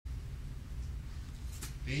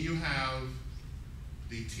Then you have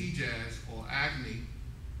the Tejas or Agni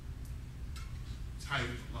type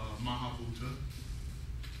Mahabhuta,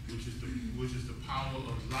 which is the power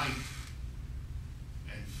of light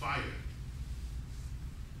and fire.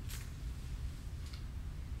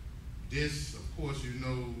 This, of course, you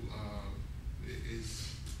know,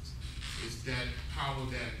 is that power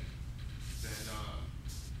that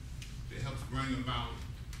helps bring about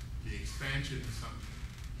the expansion of something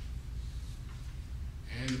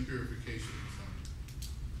and the purification of something.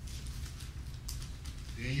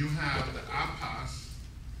 Then you have the Apas,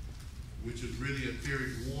 which is really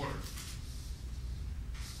etheric water.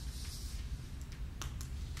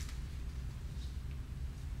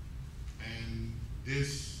 And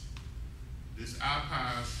this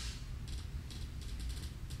Apas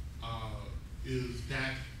is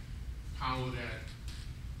that power that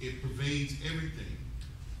it pervades everything.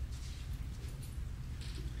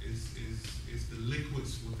 It's the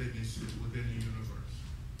liquids within the universe.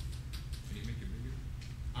 Can you make it bigger?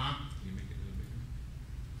 Huh? Can you make it a little bigger?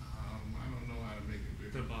 I don't know how to make it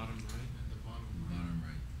bigger. The bottom right. At the bottom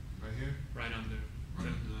right. Right here? Right under.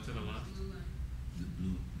 Right. To the left. The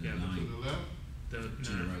blue, the Yeah, line. To the left? To the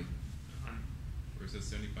right. Where it says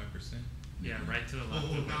 75%? Yeah, right to the left.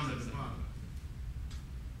 Oh, down at the bottom.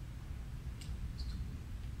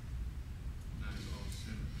 Now it's all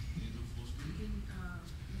center. Can you do full You screen? can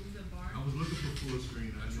move the bar. I was looking for full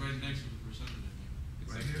screen. That's right next to the percentage, I think. It's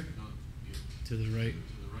Right like- here? No, yeah, To the right.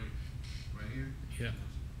 to the right. Right here? Yeah.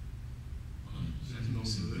 That's no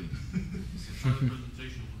good. Try the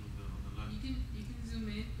presentation one on the left. You can zoom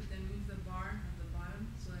in, but then move the bar at the bottom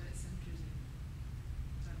so that it centers in.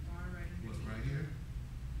 That bar right What, underneath. right here?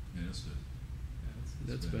 Yeah, that's good. Yeah,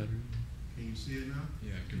 That's better. Can you see it now?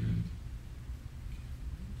 Yeah, I can.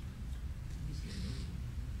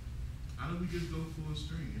 How do we just go full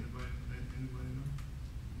screen? Anybody know?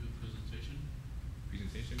 Do the presentation,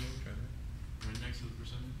 Presentation mode, try that. right next to the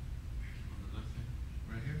percentage, on the left hand.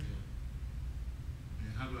 Right here? Yeah,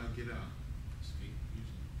 And how do I get out? escape,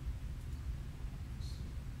 usually.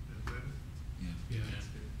 That's better? Yeah. Yeah. Yeah.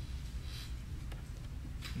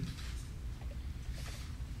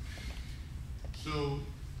 So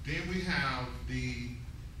then we have the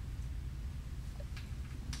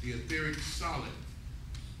etheric solid.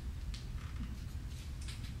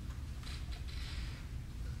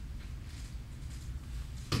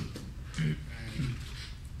 And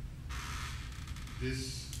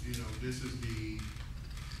this, this is the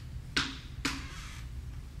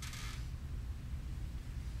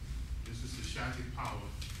Shakti power,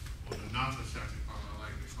 or the Nata Shakti power, I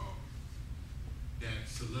like to call it, that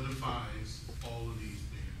solidifies all of these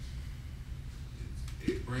things.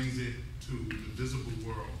 It brings it to the visible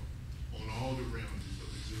world on all the realms of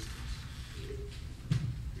existence.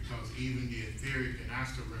 Because even the etheric and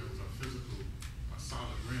astral realms are physical, are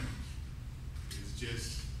solid realms. It's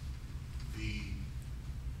just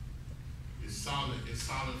it's solid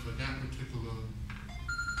for that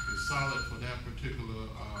particular,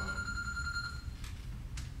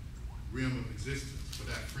 realm of existence, for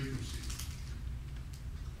that frequency.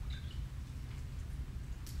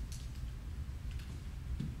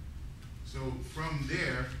 So from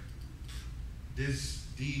there, these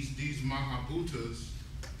Mahabhutas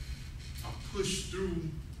are pushed through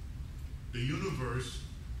the universe,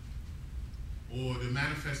 or the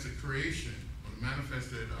manifested creation, or the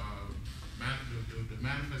manifested the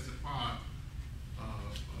manifested part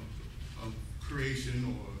of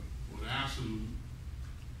creation, or the absolute,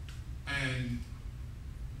 and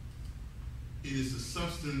it is the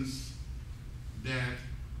substance that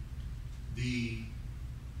the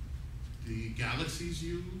galaxies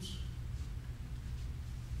use,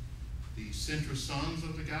 the central suns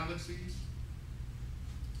of the galaxies,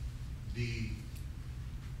 the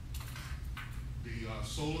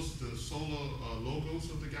solar logos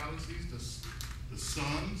of the galaxies, the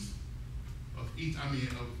suns of each,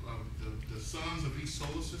 the suns of each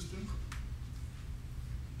solar system.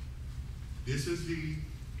 This is the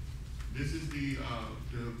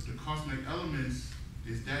cosmic elements,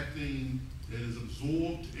 is that thing that is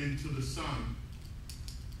absorbed into the sun,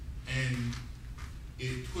 and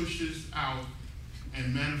it pushes out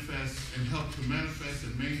and manifests and helps to manifest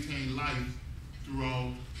and maintain life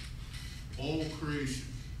throughout all creation.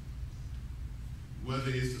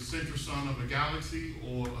 Whether it's the central sun of a galaxy,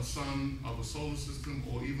 or a sun of a solar system,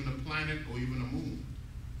 or even a planet, or even a moon.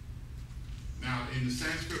 Now, in the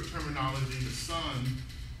Sanskrit terminology, the sun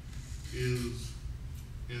is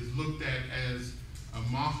looked at as a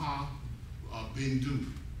Maha Bindu.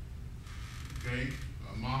 Okay?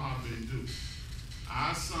 A Maha Bindu.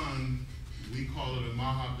 Our sun, we call it a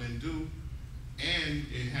Maha Bindu, and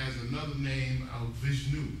it has another name of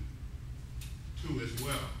Vishnu, too, as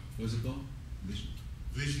well. What's it called? Vision.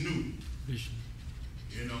 Vishnu. Vision.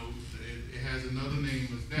 You know, it has another name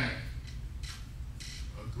as that.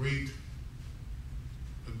 A great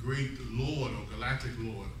Lord or galactic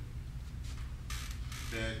Lord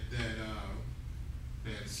that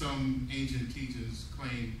some ancient teachers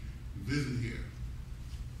claim visit here.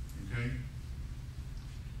 Okay?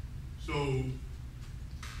 So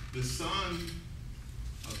the sun,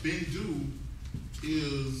 Bindu,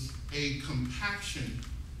 is a compaction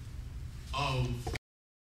of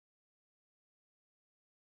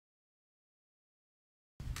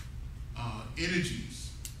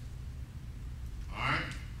energies. All right?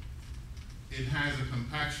 It has a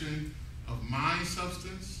compaction of mind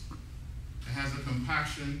substance. It has a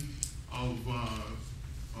compaction of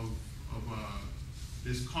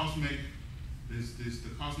this cosmic, the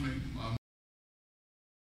cosmic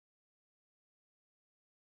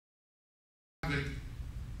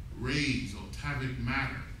rays or tabic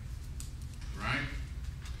matter, right?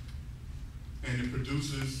 And it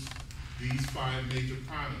produces these 5 major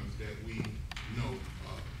pranas that we know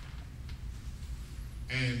of.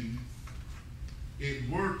 And it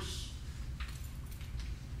works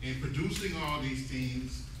in producing all these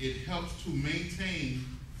things. It helps to maintain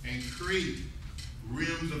and create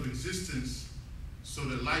realms of existence so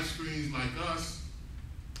that life streams like us,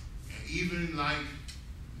 and even like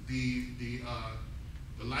the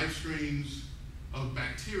life streams of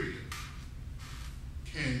bacteria,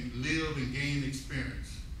 can live and gain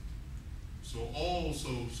experience. So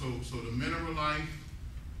the mineral life,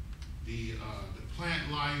 the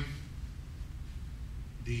plant life,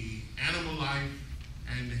 the animal life,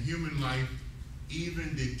 and the human life,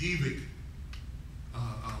 even the devic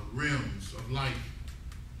realms of life,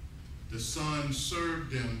 the sun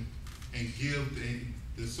served them and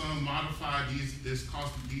the sun modified these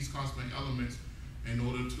cosmic elements in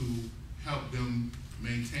order to help them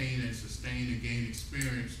maintain and sustain and gain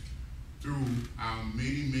experience through our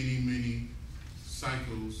many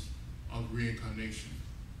cycles of reincarnation.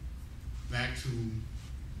 Back to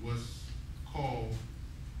what's called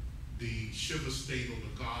the Shiva state or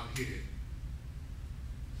the Godhead.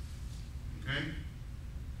 Okay?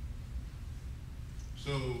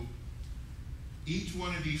 So each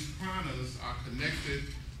one of these pranas are connected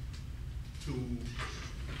to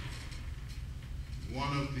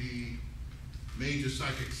one of the major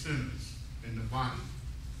psychic centers in the body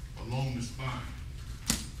along the spine.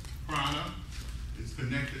 Prana is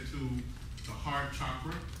connected to the heart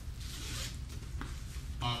chakra.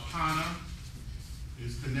 Apana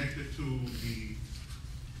is connected to the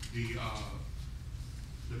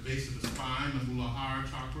base of the spine, the Muladhara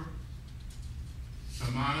chakra.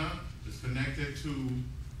 Samana is connected to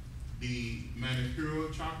the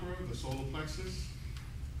Manipura chakra, the solar plexus.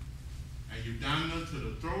 And Udana to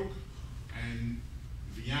the throat, and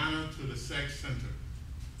Vyana to the sex center.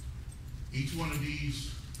 Each one of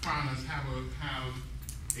these pranas have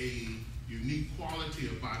a unique quality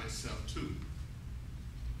about itself too.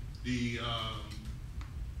 They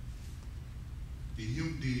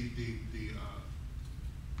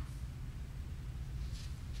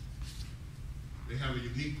have a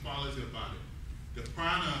unique quality about it. The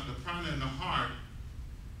prana in the heart,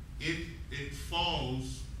 it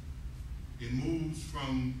falls. It moves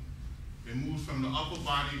from the upper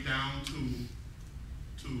body down to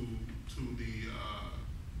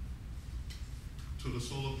the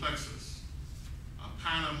solar plexus.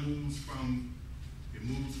 Prana moves from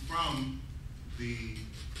the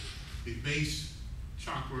base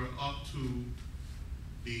chakra up to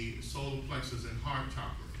the solar plexus and heart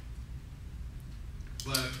chakra.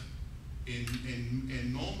 But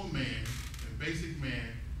in normal man, in basic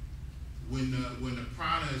man, when the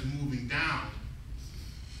prana is moving down,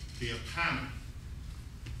 the apana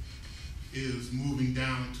is moving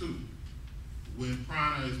down too. When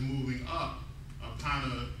prana is moving up,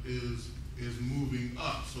 apana is moving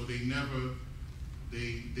up. So they never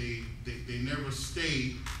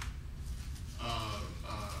stay.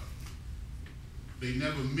 They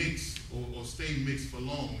never mix or stay mixed for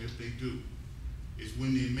long. If they do, it's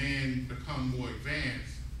when the man become more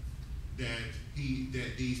advanced that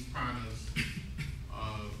these pranas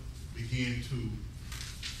begin to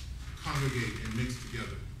congregate and mix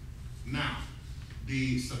together. Now,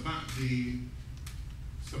 the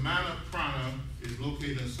Samana prana is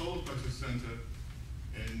located in the solar plexus center,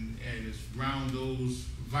 and it's around those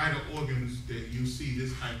vital organs that you see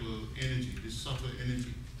this type of energy, this subtle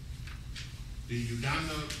energy. The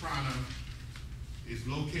Udana prana is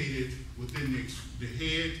located within the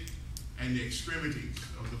head and the extremities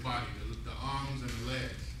of the body, the arms and the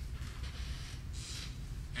legs.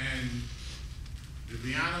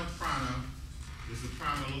 Vijnana prana is a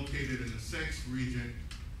prana located in the sex region,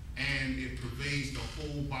 and it pervades the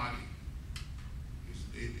whole body.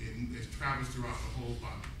 It travels throughout the whole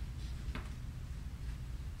body.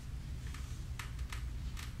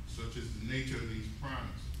 Such is the nature of these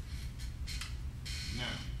pranas.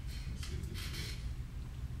 Now, let's see this here.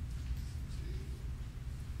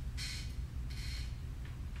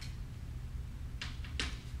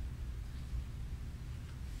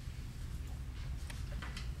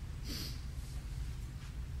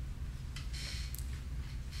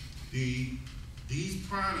 These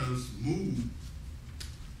pranas move.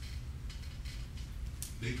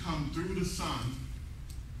 They come through the sun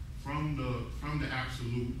from the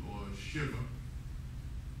absolute or Shiva,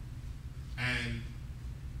 and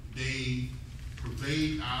they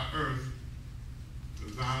pervade our earth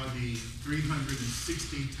via the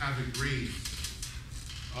 360 Tavic rays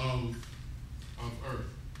of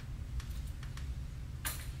earth.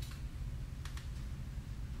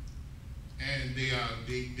 And they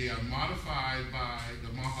are modified by the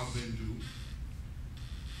Mahabindu,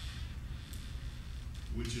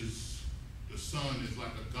 which is, the sun is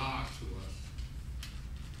like a god to us.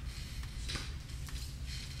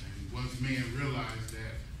 And once man realized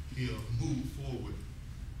that, he'll move forward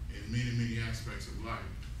in many, many aspects of life.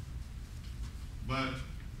 But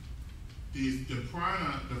the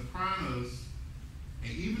pranas,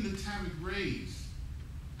 and even the Tavic rays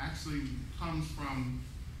actually comes from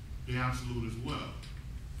the absolute as well.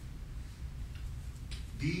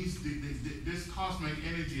 This cosmic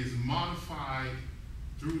energy is modified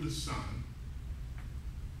through the sun,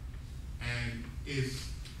 and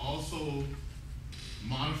is also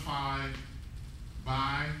modified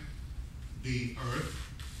by the earth,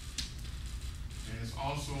 and it's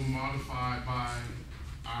also modified by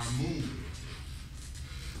our moon.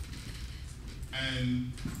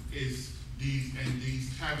 And these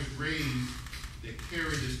Tavic rays that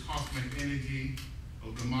carry this cosmic energy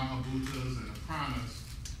of the Mahabhutas and the pranas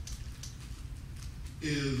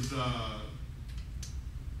is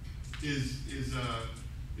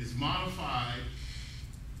modified.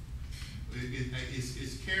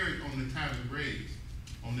 It's carried on the Tavic rays,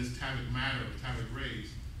 on this Tavic matter of Tavic rays,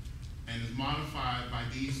 and is modified by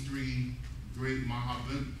these three great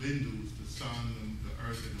Mahabindus, the sun, the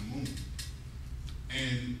earth, and the moon.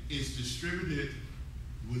 And it's distributed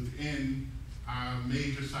within our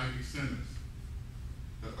major psychic centers.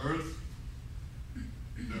 The earth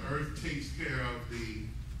takes care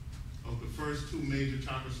of the first two major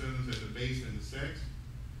chakra centers at the base and the sex.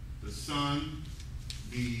 The sun,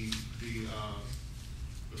 the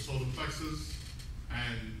solar plexus,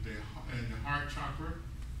 and the heart chakra,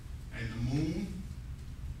 and the moon,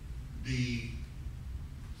 the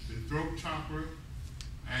throat chakra,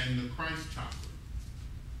 and the Christ chakra.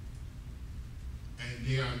 And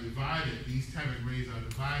they are divided, these Tavic rays are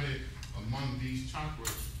divided among these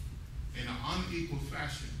chakras in an unequal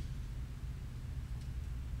fashion.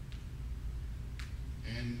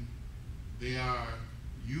 And they are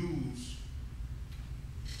used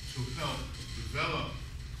to help develop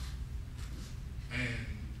and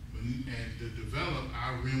to develop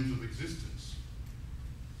our realms of existence.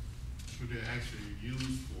 That's what they're actually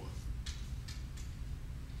used for.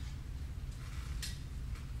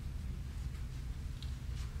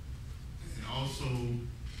 And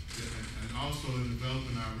also in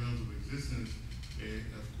developing our realms of existence,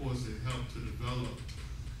 of course, it helped to develop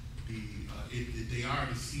they are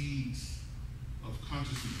the seeds of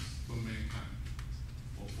consciousness for mankind,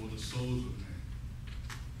 or for the souls of man.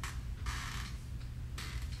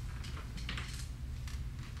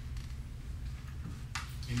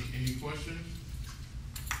 Any questions?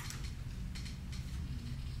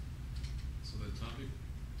 So the topic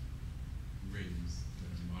rays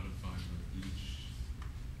that are modified by each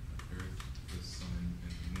earth, the sun,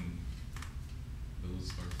 and the moon, those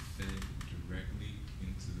are fed directly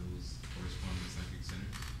into those corresponding psychic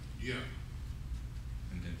centers? Yeah.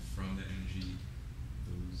 And then from the energy,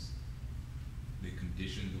 they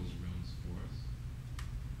condition those realms for us?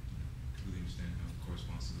 Completely understand how it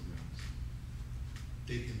corresponds to the realms.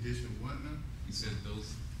 They condition what now? You said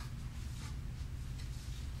those,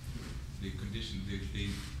 they condition,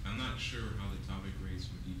 I'm not sure how the topic rays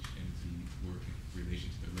from each entity work in relation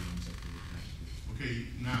to the realms that they're attached to.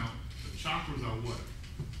 Okay, now, the chakras are what?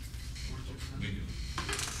 Windows.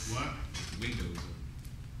 What? Windows.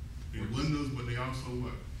 They're windows, but they also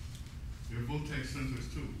what? They're vortex centers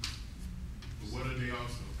too. But what are they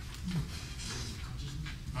also?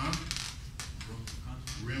 Huh?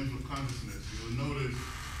 Realms of consciousness. You'll notice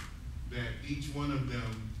that each one of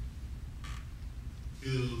them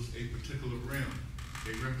is a particular realm.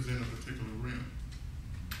 They represent a particular realm.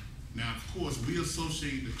 Now, of course, we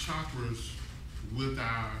associate the chakras with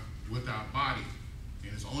our body,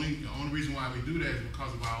 and the only reason why we do that is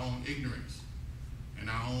because of our own ignorance and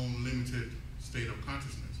our own limited state of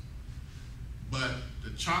consciousness. But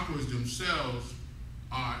the chakras themselves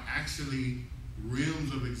are actually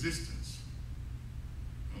realms of existence.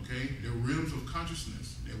 Okay, they're realms of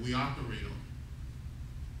consciousness that we operate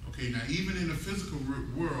on. Okay, now even in the physical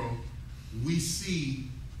world, we see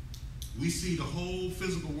the whole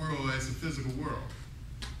physical world as a physical world,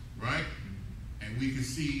 right? And we can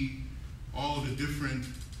see all the different,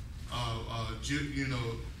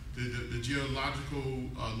 the geological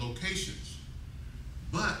locations.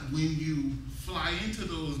 But when you fly into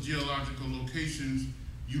those geological locations,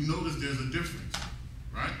 you notice there's a difference,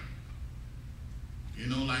 right? You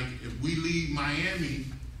know, like if we leave Miami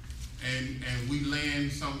and we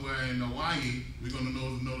land somewhere in Hawaii, we're going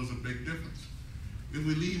to notice a big difference. If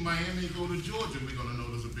we leave Miami and go to Georgia, we're going to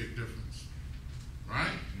notice a big difference,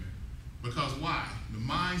 right? Because why? The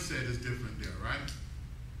mindset is different there, right?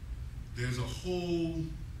 There's a whole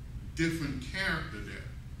different character there.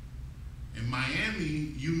 In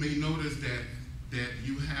Miami, you may notice that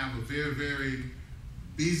you have a very, very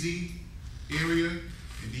busy area,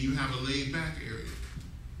 and then you have a laid-back area,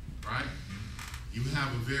 right? You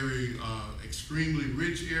have a very extremely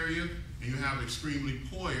rich area, and you have an extremely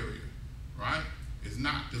poor area, right? It's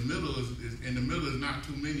not the middle. In the middle is not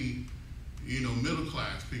too many,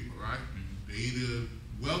 middle-class people, right? They're either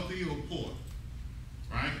wealthy or poor,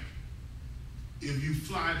 right? If you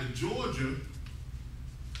fly to Georgia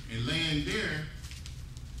and land there,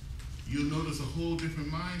 you'll notice a whole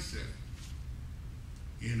different mindset.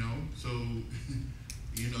 So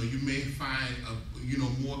you may find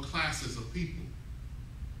more classes of people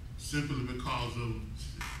simply because of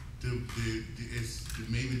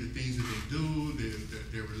maybe the things that they do,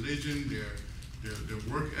 their religion,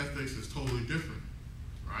 their work ethics is totally different,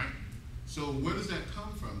 right? So where does that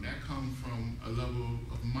come from? That comes from a level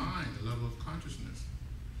of mind, a level of consciousness.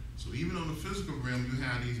 So even on the physical realm, you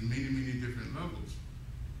have these many, many different levels.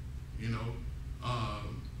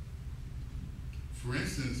 For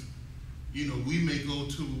instance, we may go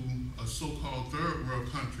to a so-called third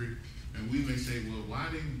world country, and we may say, well, why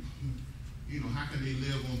how can they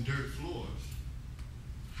live on dirt floors?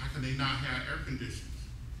 How can they not have air conditioners?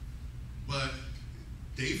 But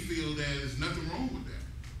they feel there's nothing wrong with that.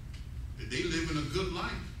 That they live in a good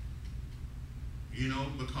life,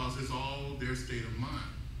 because it's all their state of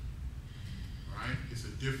mind, right? It's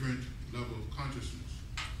a different level of consciousness.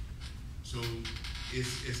 So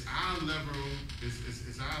it's our level,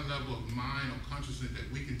 it's our level of mind or consciousness that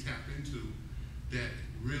we can tap into that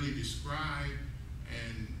really describe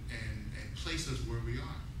and place us where we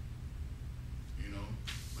are.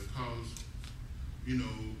 Because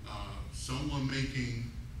someone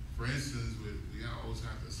making, for instance, we always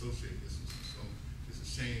have to associate this, so it's a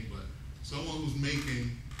shame, but someone who's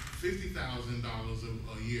making $50,000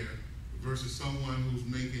 a year versus someone who's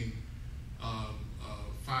making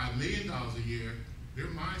 $5 million a year, their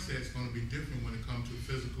mindset's going to be different when it comes to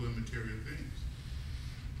physical and material things.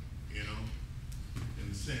 In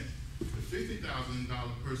a sense, the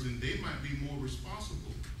 $50,000 person, they might be more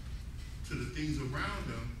responsible to the things around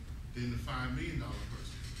them than the $5 million person.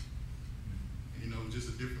 Just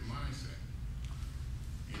a different mindset.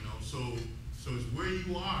 So it's where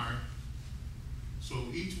you are. So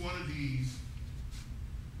each one of these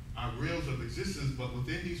are realms of existence, but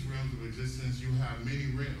within these realms of existence, you have many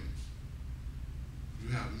realms.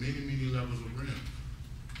 You have many, many levels of realms.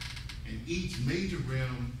 And each major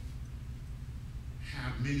realm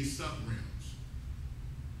have many sub-realms.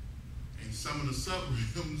 And some of the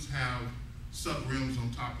sub-realms have sub-realms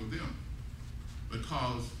on top of them.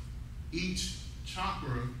 Because each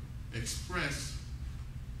chakra express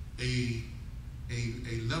a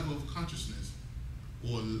level of consciousness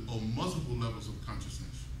or multiple levels of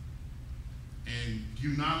consciousness. And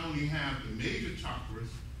you not only have the major chakras,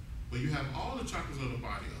 but you have all the chakras of the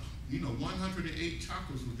body. 108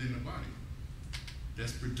 chakras within the body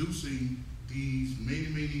that's producing these many,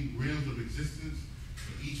 many realms of existence.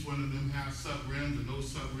 And each one of them has sub-realms, and those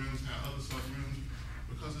sub-realms have other sub-realms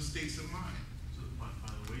because of states of mind. So by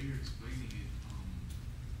the way you're explaining it,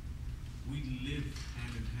 we live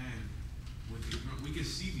hand in hand with these realms. We can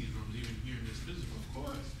see these realms even here in this physical. Of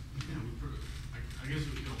course. Yeah, I guess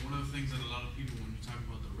one of the things that a lot of people, when you talk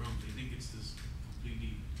about the realms, they think it's this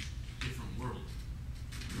completely different world.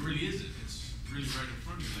 It really isn't. It's really right in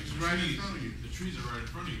front of you. Like It's right in front of you. The trees are right in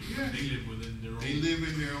front of you. Yeah. They live within their own. They live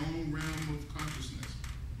in their own realm of consciousness.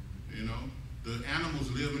 The animals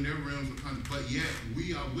live in their realms of consciousness, but yet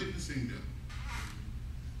we are witnessing them.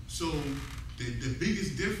 So the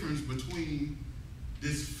biggest difference between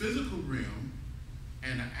this physical realm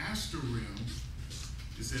and the astral realm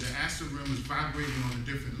is that the astral realm is vibrating on a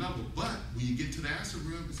different level. But when you get to the astral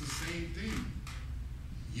realm, it's the same thing.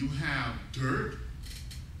 You have dirt,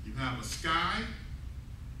 you have a sky,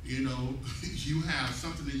 you know, you have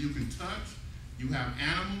something that you can touch, you have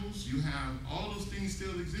animals, you have all those things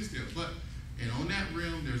still exist there. But and on that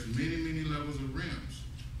realm, there's many, many levels of realms.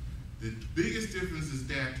 The biggest difference is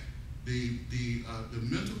that the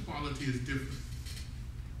mental quality is different.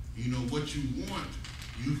 You know, what you want,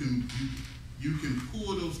 you can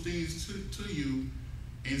pull those things to you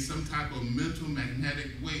in some type of mental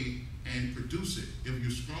magnetic way and produce it if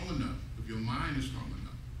you're strong enough, if your mind is strong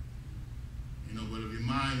enough. You know, but if your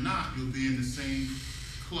mind not, you'll be in the same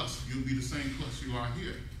cluster. You'll be the same cluster you are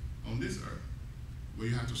here on this earth, where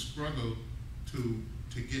you have to struggle to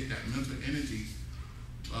get that mental energy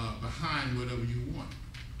behind whatever you want.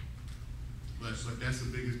 But that's the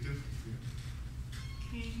biggest difference here.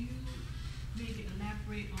 Can you maybe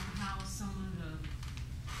elaborate on how some of the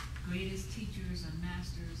greatest teachers and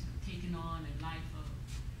masters have taken on a life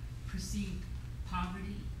of perceived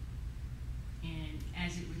poverty, and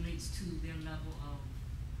as it relates to their level of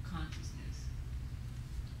consciousness?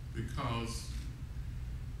 Because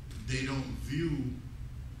they don't view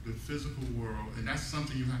the physical world, and that's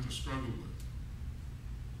something you have to struggle with.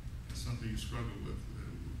 That's something you struggle with.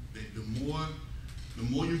 The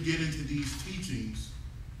more you get into these teachings,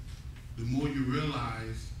 the more you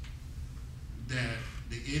realize that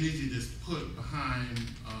the energy that's put behind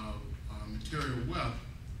material wealth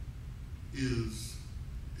is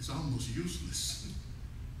almost useless.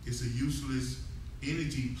 It's a useless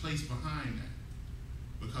energy placed behind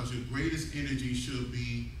that, because your greatest energy should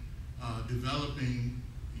be developing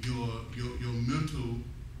your mental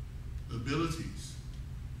abilities,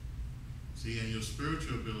 see, and your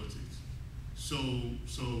spiritual abilities. So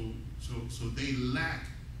they lack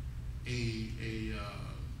a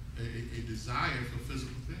desire for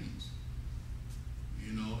physical things,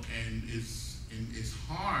 you know, and it's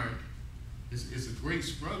hard. It's a great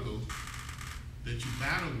struggle that you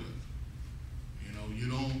battle with. You know, you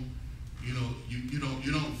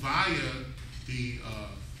don't via the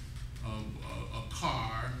a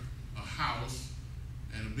car, a house,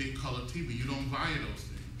 and a big color TV. You don't via those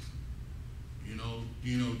things.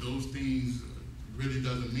 You know those things really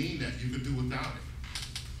doesn't mean that. You could do without it.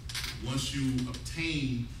 Once you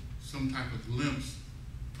obtain some type of glimpse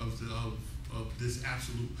of this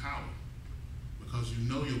absolute power, because you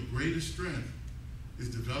know your greatest strength is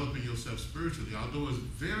developing yourself spiritually. Although it's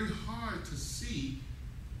very hard to see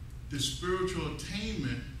the spiritual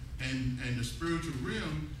attainment and the spiritual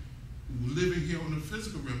realm living here on the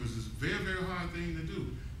physical realm, is a very, very hard thing to do.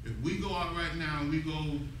 If we go out right now and we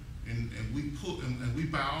go and we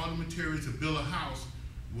buy all the materials to build a house,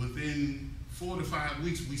 within 4 to 5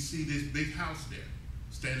 weeks we see this big house there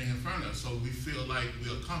standing in front of us, so we feel like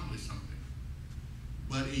we accomplished something.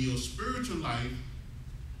 But in your spiritual life,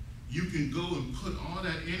 you can go and put all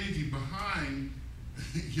that energy behind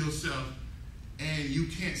yourself, and you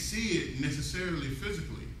can't see it necessarily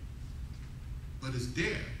physically, but it's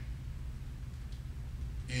there.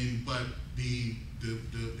 But the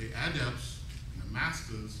adepts and the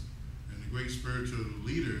masters and the great spiritual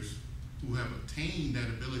leaders who have attained that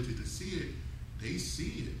ability to see it, they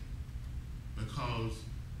see it, because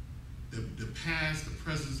the past, the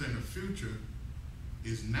present, and the future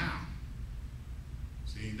is now.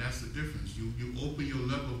 See, that's the difference. You open your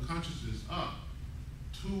level of consciousness up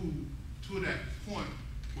to that point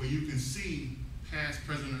where you can see past,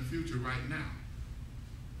 present, and future right now.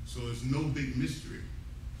 So it's no big mystery.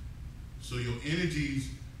 So your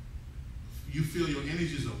energies, you feel your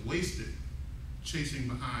energies are wasted chasing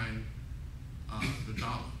behind the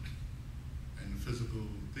dollar and the physical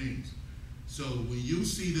things. So when you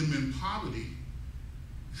see them in poverty,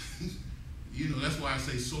 you know, that's why I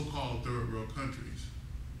say so-called third world countries,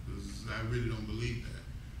 because I really don't believe that.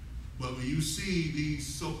 But when you see these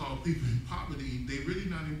so-called people in poverty, they're really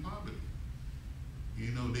not in poverty.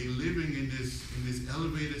 You know, they're living in this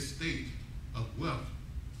elevated state of wealth.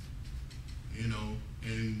 You know,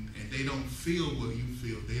 and they don't feel what you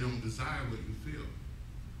feel. They don't desire what you feel.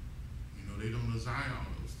 You know, they don't desire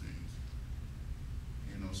all those things.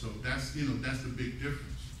 You know, so that's the big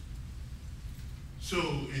difference. So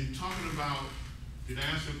in talking about, did I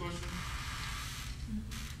answer your question?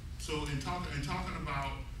 So in talking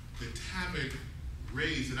about the Tabak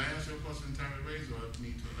rays, did I answer your question in Tabak rays, or I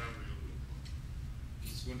need to elaborate a little more?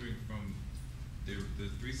 Just wondering, from the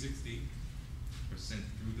 360 are sent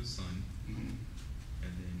through the sun, Mm-hmm.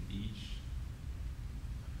 and then each,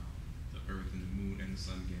 the earth and the moon and the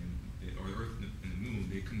sun again, or the Earth and the Moon,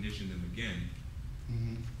 they condition them again,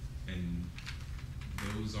 and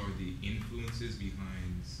those are the influences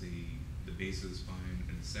behind, say, the base of the spine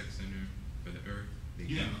and the sex center for the Earth. They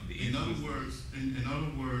Yeah. the In other influences. words, in other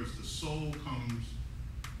words, the soul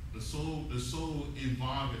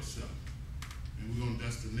involves itself, and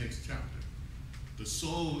that's the next chapter. The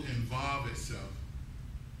soul involve itself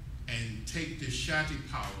and take this Shakti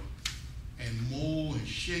power and mold and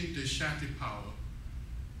shape this Shakti power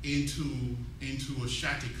into a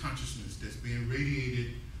Shakti consciousness that's being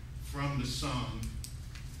radiated from the sun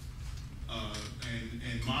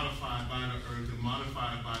and modified by the earth and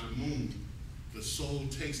modified by the moon. The soul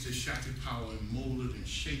takes this Shakti power and mold it and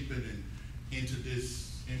shape it and into this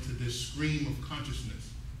stream of consciousness.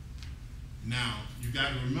 Now, you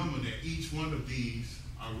got to remember that each one of these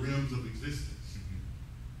are realms of existence,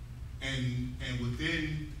 and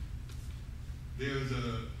within there's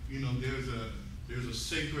a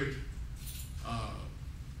sacred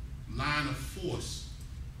line of force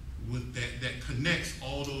that connects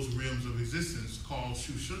all those realms of existence called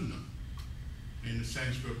Shushuna in the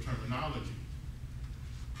Sanskrit terminology.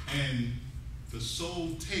 And the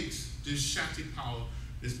soul takes this Shakti power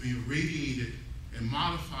that's being radiated and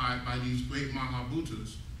modified by these great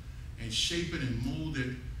Mahabhutas and shape it and mold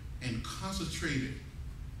it and concentrate it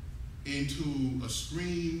into a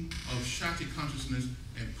stream of Shakti consciousness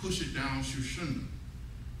and push it down Shushuna.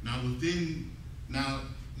 Now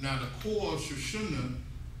the core of Shushuna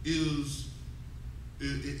is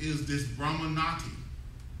this Brahmanati,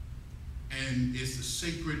 and it's a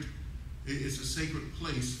sacred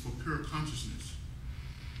place for pure consciousness.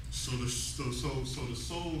 So the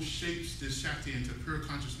soul shapes this Shakti into pure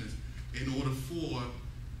consciousness in order for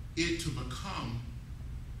it to become,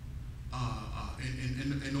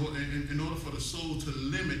 in order for the soul to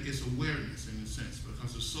limit its awareness in a sense,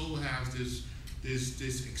 because the soul has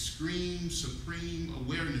this extreme, supreme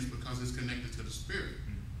awareness because it's connected to the spirit,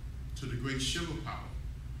 to the great Shiva power.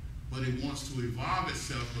 But it wants to evolve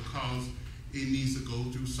itself because it needs to go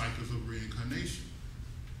through cycles of reincarnation.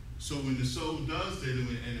 So when the soul does that and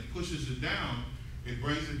it pushes it down, it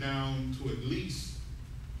brings it down to at least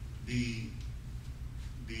the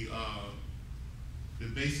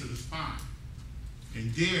base of the spine.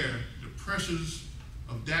 And there, the pressures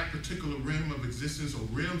of that particular realm of existence or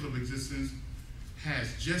realms of existence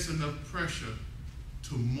has just enough pressure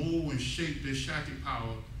to mold and shape this Shakti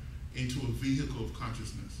power into a vehicle of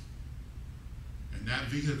consciousness. And that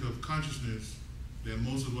vehicle of consciousness that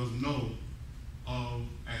most of us know of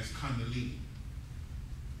as Kundalini.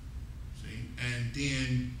 See? And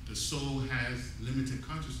then the soul has limited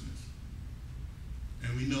consciousness.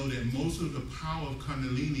 And we know that most of the power of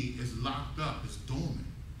Kundalini is locked up, it's dormant.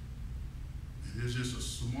 And there's just a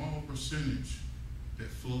small percentage that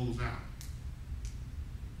flows out.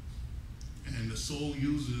 And the soul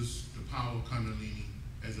uses the power of Kundalini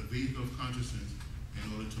as a vehicle of consciousness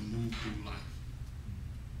in order to move through life.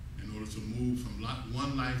 In order to move from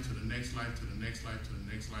one life to the next life, to the next life, to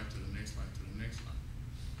the next life, to the next life, to the next life.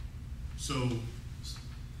 So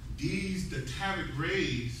the Tariq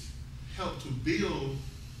rays help to build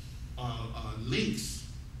links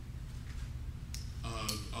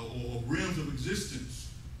or realms of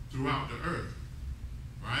existence throughout the earth,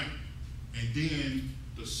 right? And then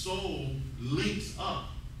the soul links up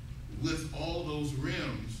with all those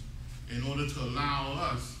realms in order to allow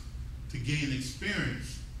us to gain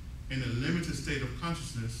experience in a limited state of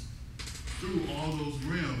consciousness through all those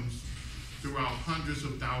realms throughout hundreds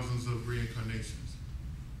of thousands of reincarnations.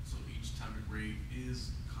 So each topic ray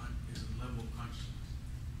is a level of consciousness.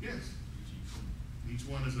 Yes. Each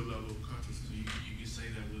one is a level of So consciousness. you can say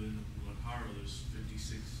that within the Muladhara there's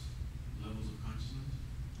 56 levels of consciousness?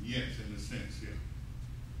 Yes, in a sense, yeah.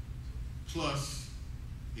 Plus,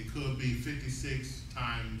 it could be 56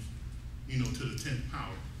 times, to the 10th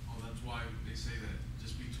power. Oh, that's why they say that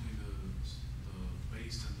just between the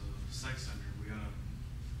base and the sex center, we gotta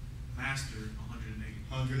master 180.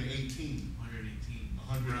 118.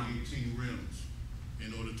 118 realms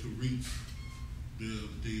in order to reach the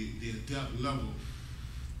adept level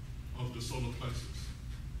of the solar plexus.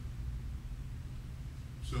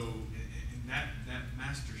 So, and that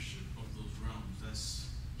mastership of those realms, that's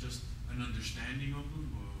just an understanding of them?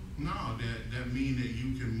 Or? no, that means that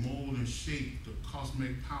you can mold and shape the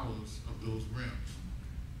cosmic powers of those realms.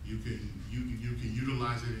 You can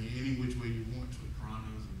utilize it in any which way you want to. The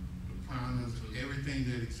Prana, everything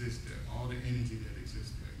that exists there, all the energy that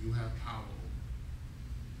exists there, you have power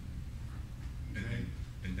over. Okay?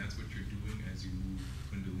 And that's what you're doing as you move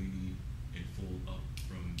Kundalini and fold up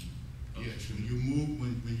from. Yes, when you move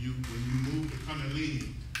the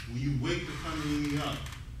Kundalini, when you wake the Kundalini up,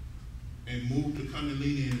 and move the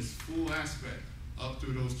Kundalini in its full aspect up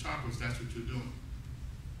through those chakras, that's what you're doing.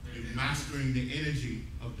 You're mastering the energy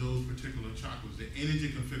of those particular chakras, the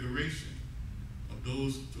energy configuration of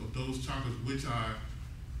those chakras, which are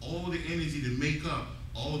all the energy to make up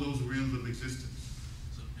all those realms of existence.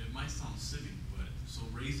 So it might sound silly, but so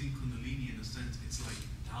raising Kundalini in a sense, it's like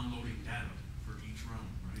downloading data for each realm,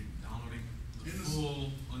 right? Downloading the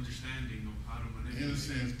full understanding of how to manipulate. In a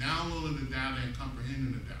sense, downloading the data and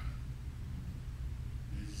comprehending the data.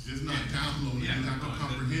 It's just not downloading, you have to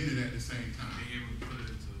comprehend it at the same time. Being able to put it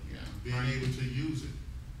into Being able to use it.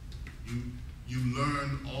 You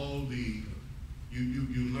learn all the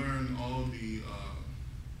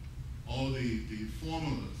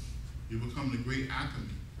formulas. You become the great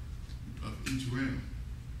alchemy of each realm.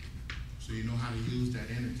 So you know how to use that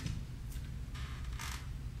energy.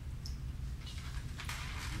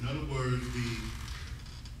 In other words,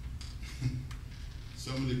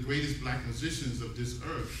 some of the greatest black musicians of this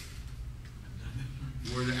earth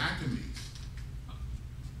were the alchemies.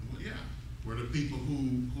 Well, yeah, were the people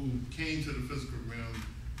who came to the physical realm,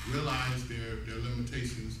 realized their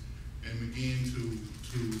limitations, and began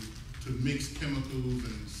to mix chemicals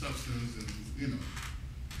and substance and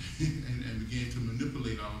and began to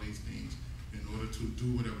manipulate all these things in order to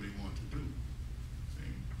do whatever they want to do.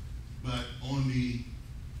 See? But on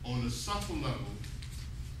the subtle level,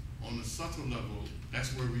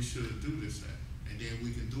 that's where we should do this at, and then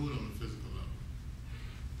we can do it on the physical level.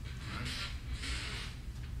 Right?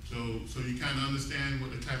 So you kind of understand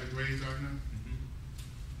what the type of grades are now,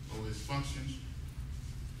 or its functions.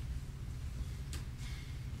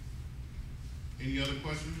 Any other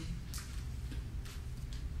questions?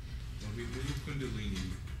 When we move Kundalini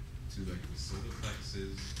to like the solar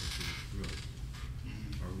plexus or to the throat,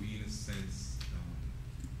 are we in a sense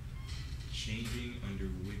changing under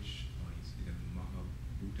which you see that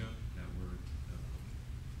Mahabhuta, that word?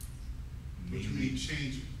 What do you mean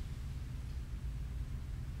changing?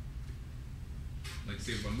 Like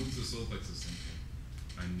say if I move to the solar plexus center,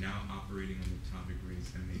 I'm now operating on the atomic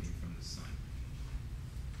rays emanating from the sun.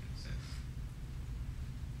 In a sense.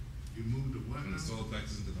 You move the what? From the solar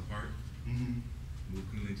plexus into the heart, move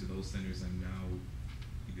Kundalini to those centers, I'm now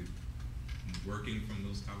either working from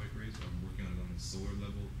those atomic rays or I'm working on the solar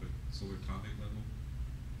level, but solar atomic level.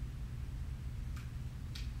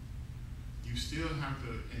 You still have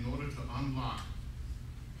to, in order to unlock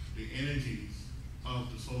the energies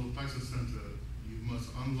of the solar plexus center, you must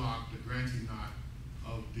unlock the granting knot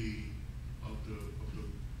of the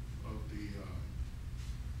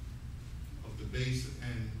base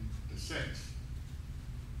and the sex.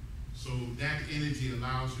 So that energy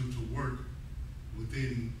allows you to work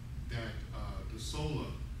within that the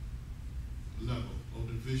solar level or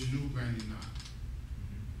the Vishnu granting knot.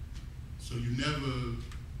 So you never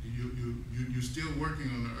you're still working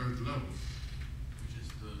on the earth level. which is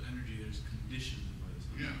the energy that is conditioned by the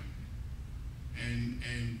sun. Yeah.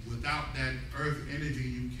 And without that earth energy,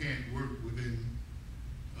 you can't work within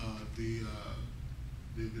the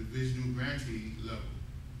Vishnu Granti level.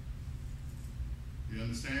 You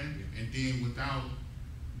understand? Yeah. And then without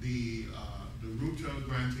the Ruta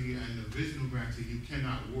Granti and the Vishnu Granti, you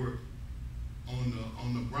cannot work on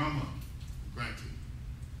the Brahma Granti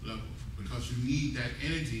level, because you need that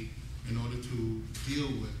energy in order to deal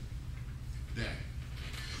with that.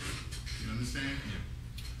 You understand? Yeah.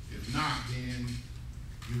 If not, then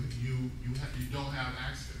you don't have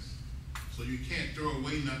access. So you can't throw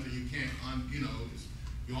away nothing. You can't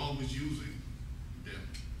you're always using them.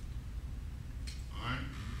 All right.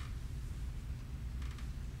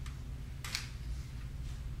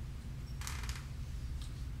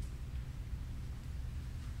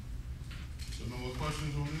 So no more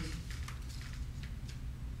questions on this?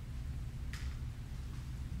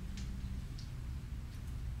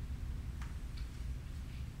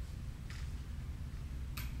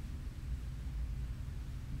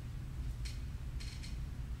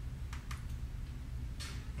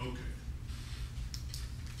 Okay.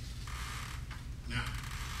 Now,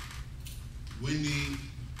 when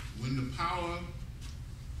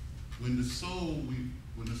the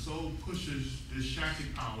soul pushes this Shakti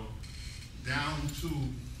power down to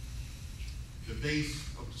the base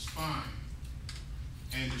of the spine,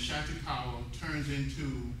 and the Shakti power turns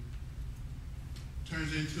into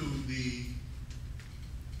the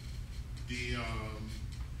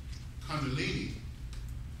Kundalini.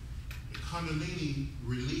 The Kundalini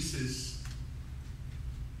releases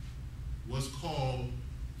what's called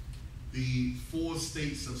the 4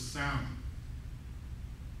 states of sound.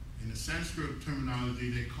 In the Sanskrit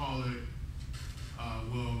terminology, they call it,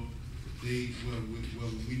 when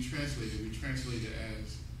we translate it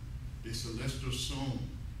as the celestial song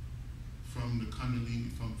from the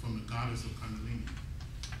Kundalini, from the goddess of Kundalini.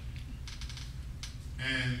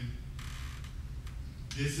 And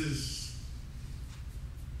this is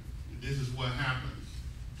what happens.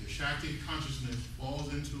 The Shakti consciousness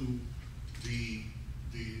falls into the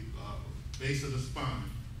base of the spine,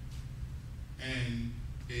 and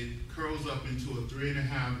it curls up into a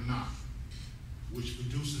 3.5 knot, which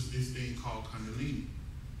produces this thing called Kundalini.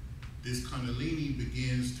 This Kundalini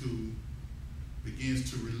begins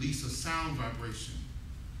to release a sound vibration.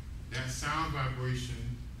 That sound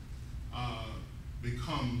vibration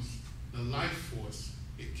becomes the life force.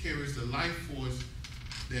 It carries the life force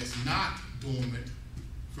that's not dormant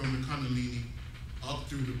from the Kundalini up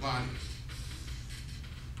through the body.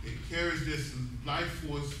 It carries this life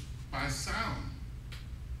force by sound,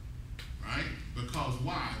 right? Because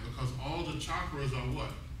why? Because all the chakras are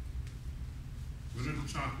what? What are the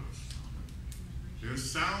chakras? They're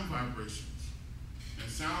sound vibrations. And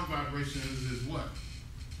sound vibrations is what?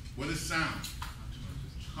 What is sound?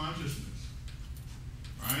 Consciousness.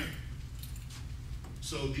 Right?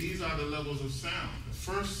 So these are the levels of sound. The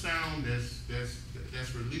first sound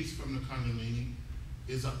that's released from the Kundalini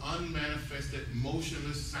is an unmanifested,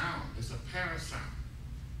 motionless sound. It's a parasound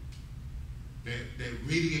that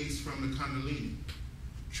radiates from the Kundalini.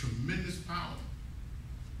 Tremendous power.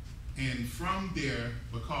 And from there,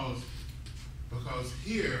 because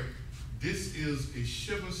here, this is a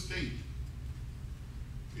Shiva state.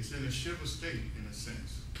 It's in a Shiva state, in a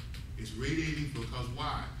sense. It's radiating because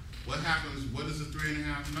why? What happens? What is a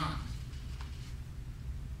 3.5 knot?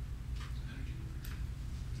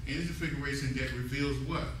 Energy configuration that reveals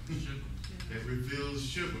what? That reveals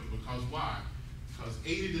Shiva. Because why? Because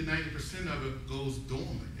 80 to 90% of it goes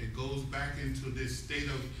dormant. It goes back into this state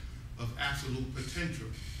of absolute potential.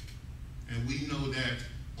 And we know that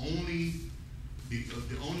only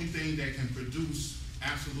the only thing that can produce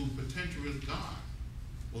absolute potential is God,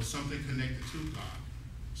 or something connected to God.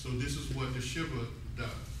 So this is what the Shiva does.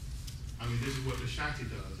 I mean, this is what the Shakti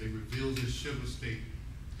does. It reveals this Shiva state,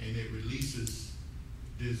 and it releases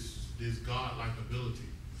this God-like ability.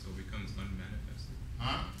 So it becomes unmanifested.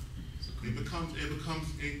 Huh? It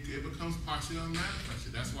becomes partially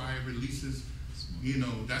unmanifested. That's why it releases,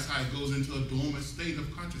 that's how it goes into a dormant state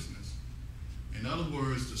of consciousness. In other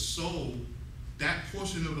words, the soul, that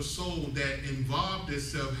portion of the soul that involved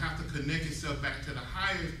itself, have to connect itself back to the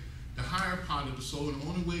higher part of the soul, and the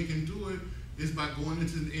only way it can do it is by going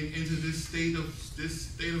into this state of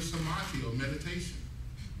samadhi or meditation,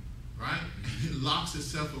 right? It locks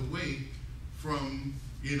itself away from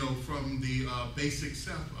the basic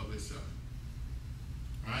self of itself,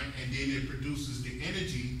 right? And then it produces the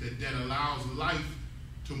energy that allows life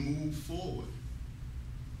to move forward.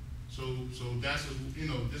 So that's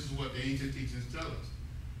this is what the ancient teachings tell us.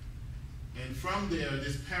 And from there,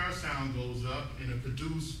 this parasound goes up, and it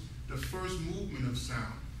produces the first movement of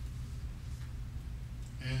sound.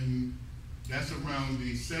 And that's around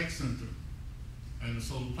the sex center and the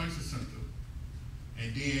solar plexus center.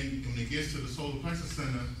 And then when it gets to the solar plexus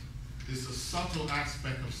center, there's a subtle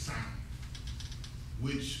aspect of sound,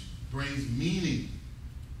 which brings meaning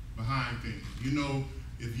behind things.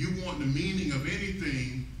 If you want the meaning of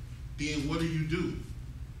anything, then what do?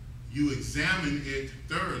 You examine it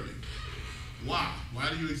thoroughly. Why? Why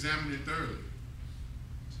do you examine it thoroughly?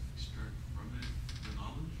 Extract from it the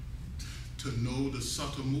knowledge? To know the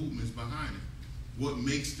subtle movements behind it. What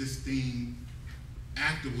makes this thing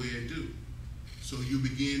act the way it do? So you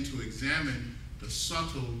begin to examine the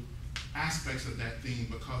subtle aspects of that thing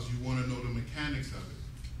because you want to know the mechanics of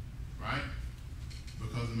it, right?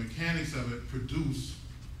 Because the mechanics of it produce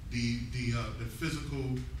the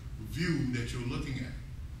physical view that you're looking at.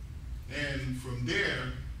 And from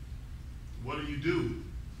there, what do?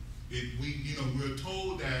 We're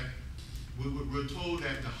told that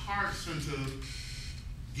the heart center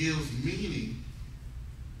gives meaning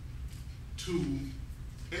to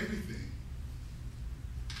everything.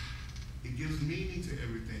 It gives meaning to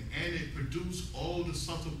everything, and it produces all the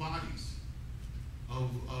subtle bodies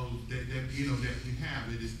that we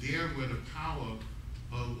have. It is there where the power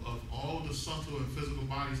of all the subtle and physical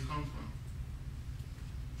bodies come from.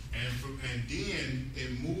 And then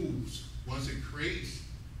it moves, once it creates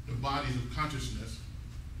the bodies of consciousness,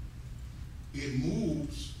 it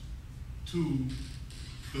moves to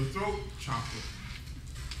the throat chakra,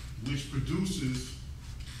 which produces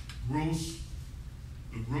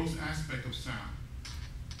the gross aspect of sound,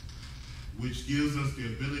 which gives us the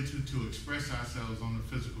ability to express ourselves on the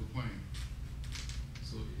physical plane.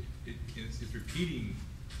 So it's repeating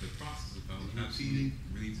the process of how it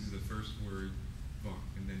releases the first word, vok,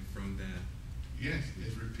 and then from that Yes,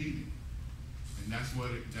 it's repeating. And that's what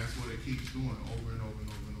it keeps doing over and over and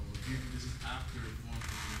over and over again. This is after it forms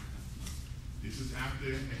the 3.5 knot. This is after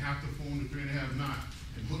it have to form the 3.5 knot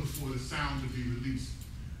in order for the sound to be released.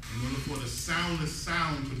 In order for the soundless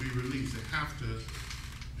sound to be released, it have to.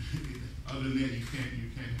 Other than that, you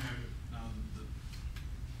can't have it. Now, we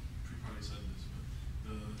probably said this,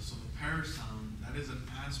 but so the parasound, that is an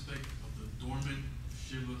aspect of the dormant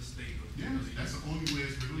Shiva state of the Yes, that's the only way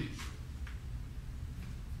it's released.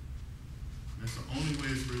 That's the only way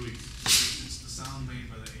it's released. It's the sound made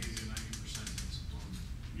by the 80 or 90% that's dormant.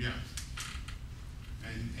 Yeah.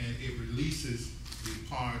 And it releases the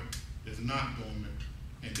part that's not dormant,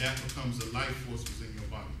 and that becomes the life force within your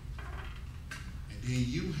body. And then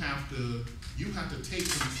you have to take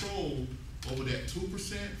control over that 2%,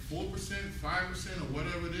 4%, 5%, or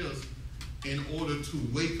whatever it is, in order to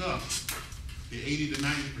wake up the 80 to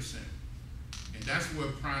 90%. And that's where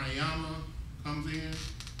pranayama comes in.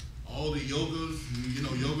 All the yogas,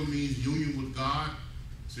 yoga means union with God.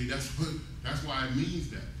 See, that's why it means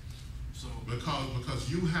that. So Because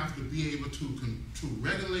you have to be able to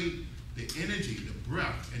regulate the energy, the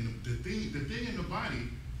breath, and the thing in the body,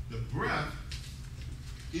 the breath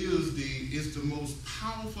is the most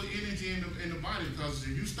powerful energy in the body, because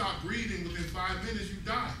if you stop breathing within 5 minutes, you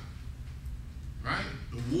die. Right?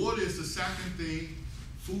 The water is the second thing,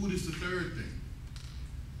 food is the third thing.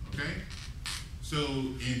 Okay? So,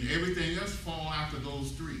 and everything else fall after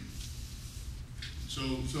those three.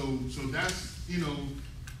 So that's,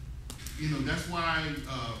 that's why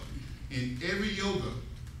in every yoga,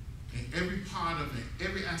 in every part of it,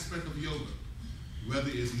 every aspect of yoga, whether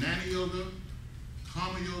it's Jnana yoga,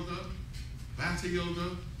 Karma yoga, Vata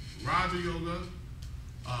yoga, Raja yoga,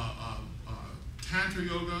 Tantra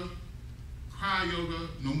yoga, Kriya yoga,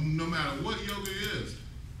 no matter what yoga is,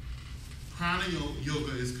 prana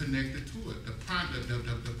yoga is connected to it. The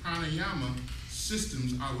pranayama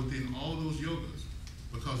systems are within all those yogas.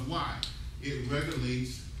 Because why? It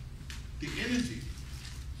regulates the energy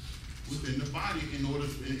within the body in order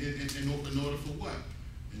for what?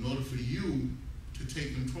 In order for you to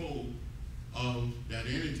take control of that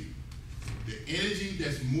energy. The energy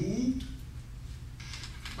that's moved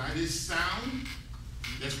by this sound,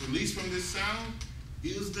 that's released from this sound,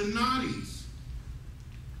 is the nadis.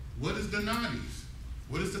 What is the nadis?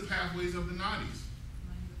 What is the pathways of the nadis?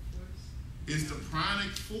 It's the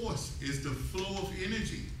pranic force. It's the flow of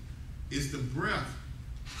energy. It's the breath,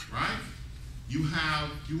 right? You have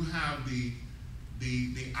the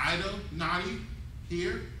Ida nadi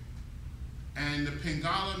here and the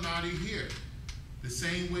Pingala nadi here. The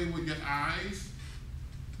same way with your eyes,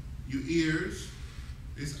 your ears,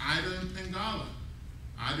 it's Ida and Pingala.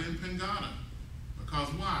 Ida and Pingala. Because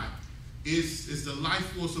why? It's the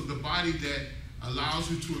life force of the body that allows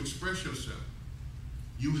you to express yourself.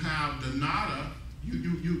 You have the nada,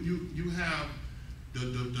 you have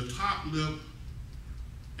the top lip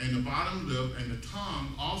and the bottom lip, and the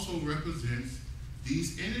tongue also represents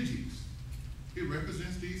these energies. It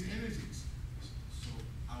represents these energies. So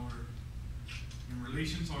in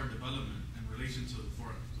relation to our development, in relation to the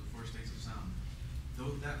four states of sound,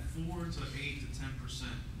 though that 4 to 8 to 10%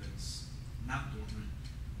 that's not dormant,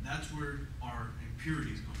 that's where our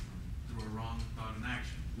impurities come from, through a wrong thought and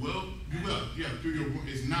action. Through your,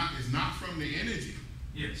 it's not from the energy.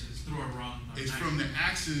 Yes, it's through a wrong thought. It's from the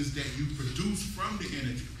actions that you produce from the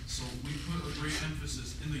energy. So we put a great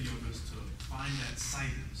emphasis in the yogas to find that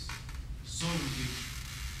silence, so we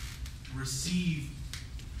can receive,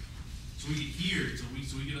 so we can hear, so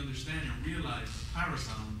we can understand and realize the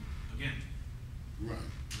parasound again. Right.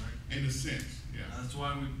 In a sense, yeah. That's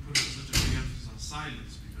why we put such a big emphasis on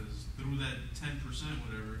silence, because through that 10%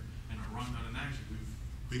 whatever and our wrong thought and action,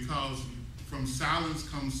 because from silence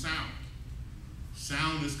comes sound.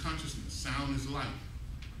 Sound is consciousness. Sound is life.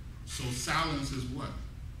 So silence is what?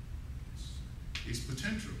 It's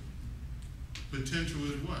potential. Potential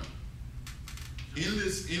is what?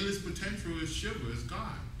 Endless potential is Shiva, is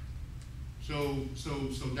God. So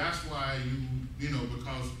that's why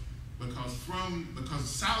because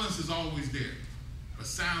silence is always there, but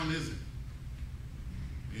sound isn't.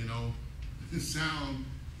 Sound,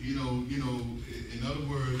 in other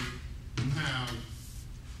words,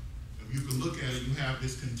 if you can look at it, you have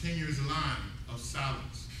this continuous line of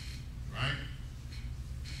silence, right?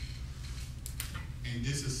 And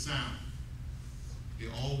this is sound. It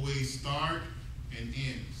always starts and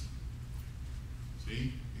ends.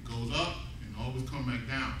 See? It goes up and always comes back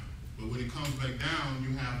down. But when it comes back down,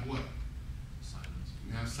 you have what? Silence.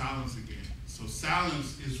 You have silence again. So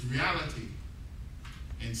silence is reality.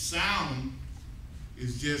 And sound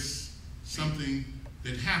is just something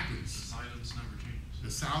that The happens. silence never changes.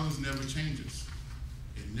 The silence never changes.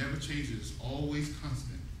 It never changes. It's always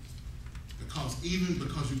constant. Because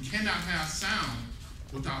you cannot have sound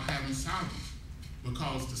without having silence.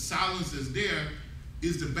 Because the silence that's there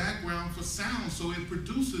is the background for sound, so it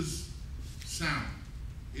produces sound.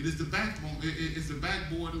 It is the backbone. It is the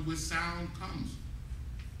backboard in which sound comes.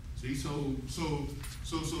 See, so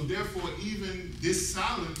therefore, even this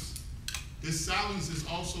silence is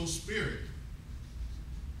also spirit.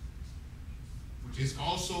 Which It's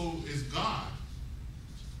also is God.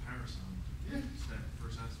 Parasound. Yeah. It's that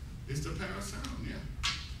first aspect. It's the parasound, yeah.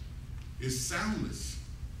 It's soundless.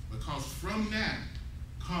 Because from that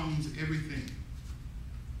comes everything.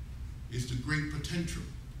 It's the great potential.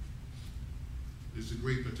 It's the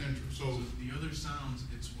great potential. So the other sounds,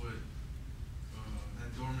 it's what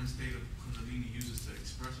that dormant state of Kundalini uses to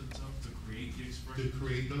express itself, to create the to expression.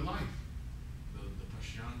 create the life. The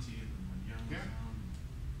Pashyanti and the Manjana Yeah. sound.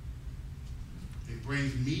 It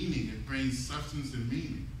brings meaning. It brings substance and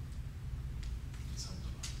meaning. It's helped a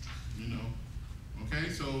lot. You know.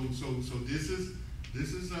 Okay. So this is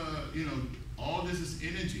all this is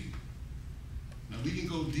energy. Now we can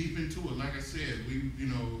go deep into it. Like I said,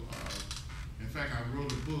 in fact, I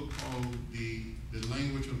wrote a book called The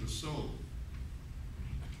Language of the Soul,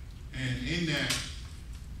 and in that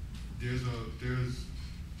there's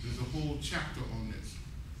a whole chapter on this.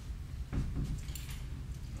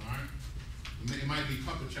 All right, it might be a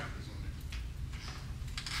couple chapters on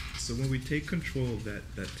it. So when we take control of that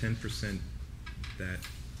 10% that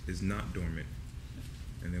is not dormant,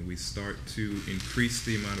 and then we start to increase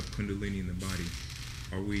the amount of Kundalini in the body,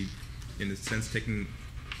 are we, in a sense, taking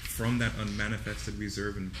from that unmanifested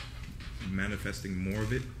reserve and manifesting more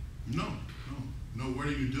of it? No. What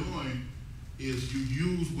are you doing is you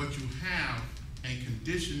use what you have and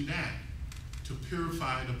condition that to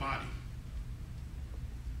purify the body.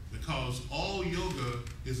 Because all yoga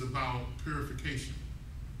is about purification.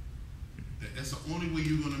 That's the only way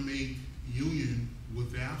you're going to make union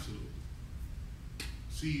with the absolute.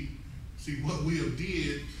 See what we have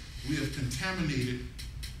did, we have contaminated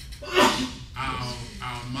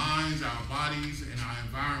our minds, our bodies, and our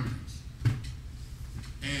environments.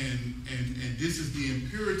 And this is the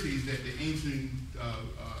impurities that the ancient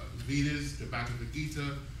Vedas, the Bhagavad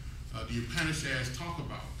Gita, the Upanishads talk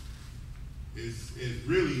about. Is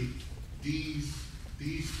really these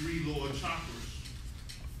three lower chakras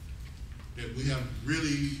that we have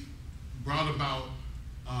really brought about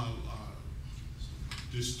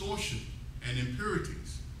distortion and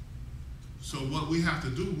impurities. So what we have to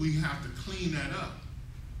do, we have to clean that up,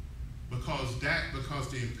 because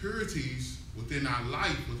the impurities within our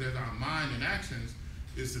life, within our mind and actions,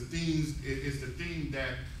 is the thing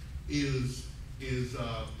that is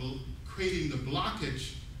creating the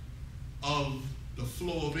blockage of the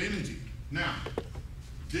flow of energy. Now,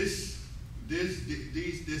 this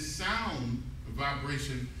sound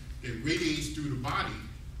vibration that radiates through the body,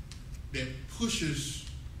 that pushes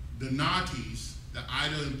the nadis, the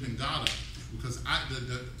Ida and Pingala, because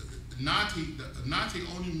the nati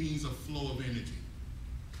only means a flow of energy.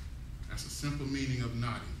 That's a simple meaning of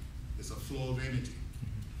nadi. It's a flow of energy.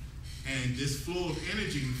 And this flow of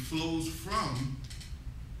energy flows from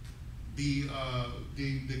the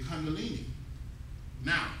Kundalini.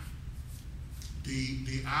 Now,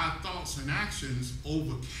 our thoughts and actions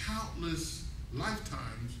over countless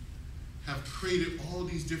lifetimes have created all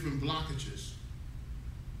these different blockages.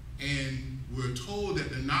 And we're told that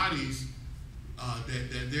the nadis,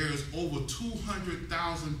 that there's over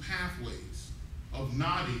 200,000 pathways of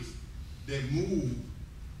nadis that move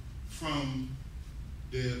from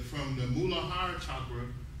the Muladhara chakra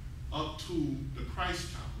up to the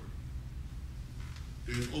Christ chakra.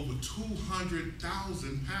 There's over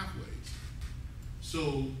 200,000 pathways.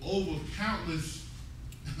 So over countless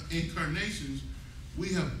incarnations,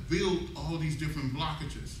 we have built all these different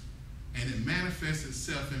blockages, and it manifests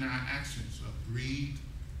itself in our actions of greed,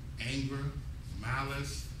 anger,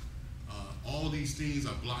 malice. All these things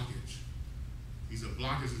are blockage. These are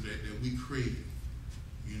blockages that we created.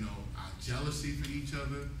 Our jealousy for each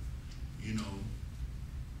other,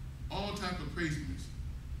 all type of craziness.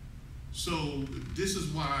 So this is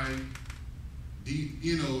why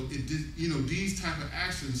these type of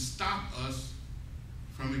actions stop us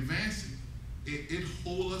from advancing. It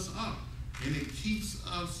holds us up, and it keeps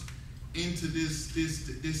us into this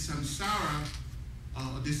samsara,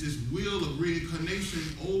 this wheel of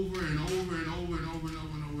reincarnation over and over and over and over and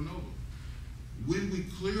over and over and over. When we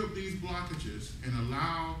clear up these blockages and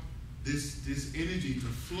allow this energy to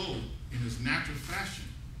flow in its natural fashion,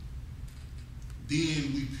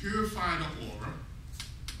 then we purify the aura,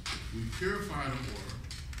 we purify the aura,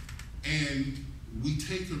 and we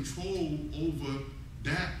take control over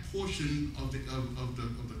that portion of the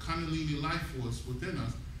Kundalini life force within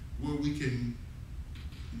us, where we can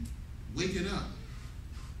wake it up,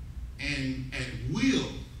 and at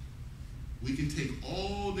will we can take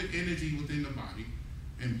all the energy within the body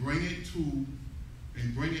and bring it to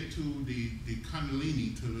the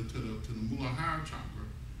Kundalini, to the Muladhara chakra,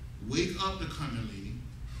 wake up the Kundalini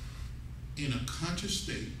in a conscious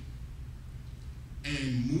state,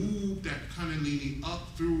 and move that Kundalini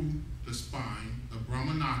up through the spine, the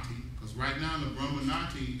Brahmanati, because right now the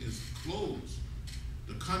Brahmanati is closed.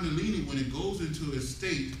 The Kundalini, when it goes into a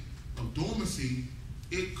state of dormancy,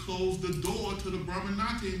 it closed the door to the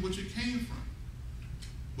Brahmanati in which it came from.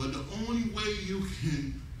 But the only way you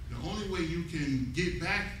can get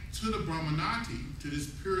back to the Brahmanati, to this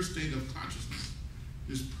pure state of consciousness,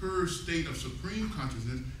 this pure state of supreme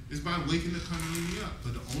consciousness, is by waking the Kundalini up.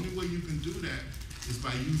 But the only way you can do that is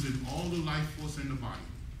by using all the life force in the body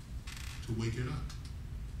to wake it up.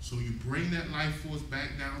 So you bring that life force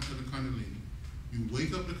back down to the Kundalini, you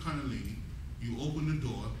wake up the Kundalini, you open the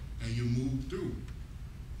door, and you move through.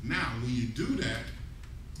 Now, when you do that,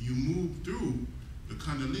 you move through the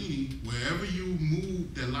Kundalini. Wherever you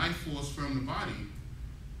move the life force from the body,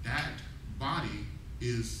 that body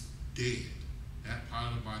is dead. That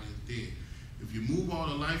part of the body is dead. If you move all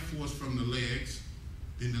the life force from the legs,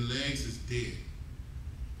 then the legs is dead.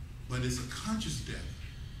 But it's a conscious death,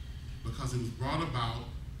 because it was brought about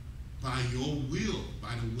by your will,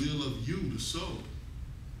 by the will of you, the soul,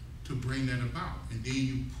 to bring that about. And then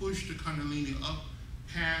you push the Kundalini up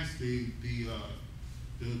past the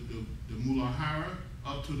Muladhara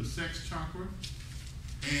up to the sex chakra,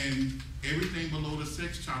 and everything below the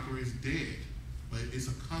sex chakra is dead, but it's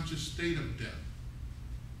a conscious state of death.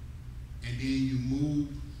 And then you move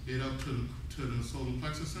it up to the solar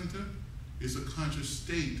plexus center. It's a conscious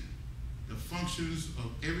state. The functions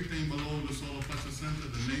of everything below the solar plexus center,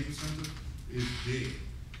 the navel center, is dead.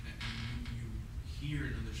 And you hear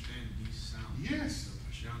and understand these sounds. Yes. The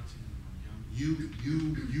You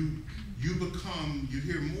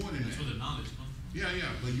hear more than That's that. where the knowledge comes from. Yeah,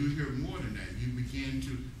 but you hear more than that. You begin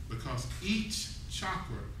to, because each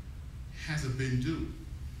chakra has a bindu,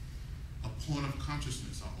 a point of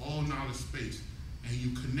consciousness, an all-knowledge space, and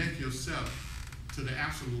you connect yourself to the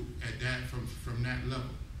absolute at that from that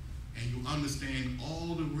level. And you understand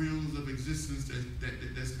all the realms of existence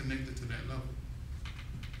that's connected to that level.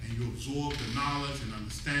 And you absorb the knowledge and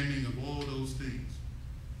understanding of all those things.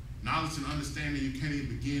 Knowledge and understanding you can't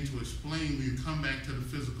even begin to explain when you come back to the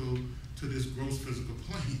physical, to this gross physical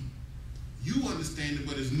plane. You understand it,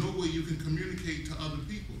 but there's no way you can communicate to other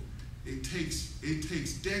people. It takes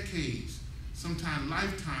decades, sometimes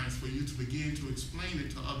lifetimes, for you to begin to explain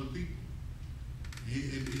it to other people.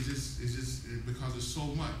 It's just because it's so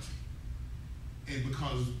much. And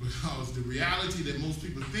because the reality that most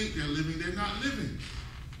people think they're living, they're not living.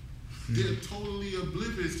 They're totally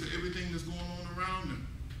oblivious to everything that's going on around them.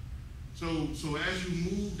 So as you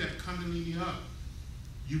move that Kundalini up,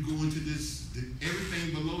 you go into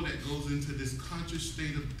everything below that goes into this conscious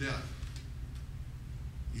state of death.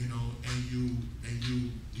 You know, and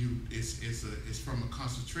it's from a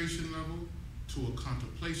concentration level to a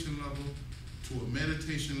contemplation level to a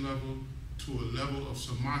meditation level to a level of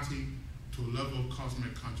samadhi to a level of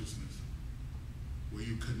cosmic consciousness, where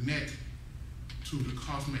you connect to the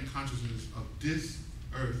cosmic consciousness of this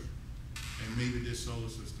earth and maybe this solar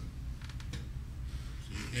system.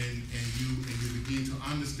 And you begin to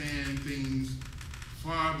understand things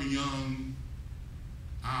far beyond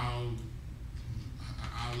our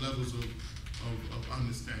levels of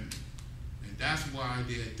understanding. And that's why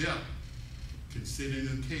the adept can sit in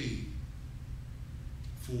a cave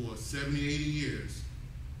for 70, 80 years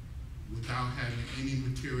without having any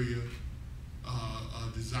material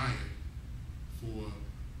desire for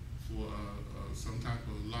some type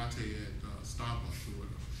of latte at Starbucks or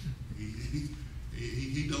whatever.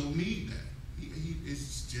 He don't need that.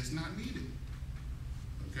 It's just not needed.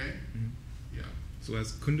 Okay? Mm-hmm. Yeah. So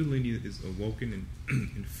as Kundalini is awoken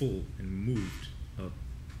in full and moved up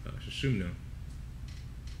Sushumna,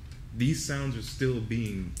 these sounds are still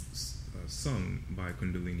being sung by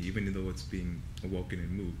Kundalini, even though it's being awoken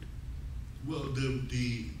and moved. Well,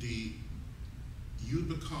 you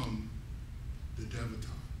become the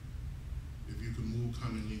Devata if you can move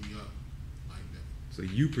Kundalini up like that. So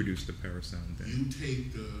you produce the parasound then. You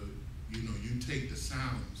take the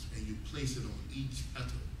sounds and you place it on each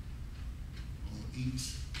petal, on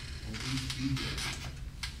each BJ.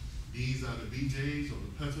 These are the BJs or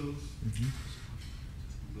the petals. Mm-hmm.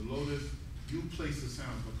 The lotus. You place the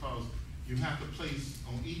sounds because you have to place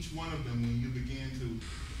on each one of them when you begin to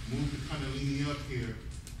move the Kundalini up here.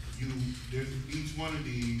 Each one of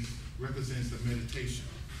these represents a meditation.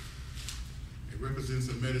 It represents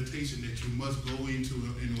a meditation that you must go into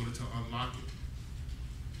in order to unlock it.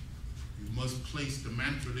 You must place the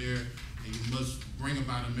mantra there, and you must bring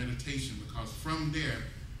about a meditation, because from there,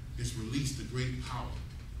 it's released the great power.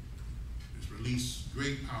 It's released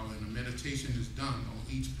great power, and the meditation is done on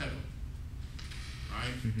each petal,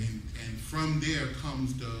 right? And from there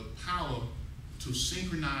comes the power to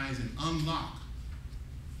synchronize and unlock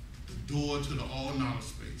the door to the all-knowledge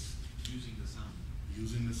space. Using the sound.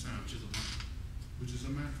 Using the sound. Which is a mantra. Which is a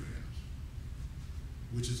mantra, yes.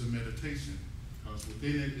 Which is a meditation. Because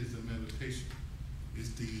within it is a meditation. It's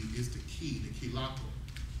the key, the kilato.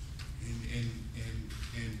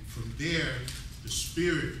 And from there, the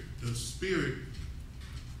spirit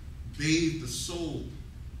bathes the soul.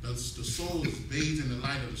 The soul is bathed in the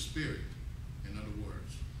light of the spirit, in other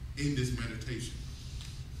words, in this meditation.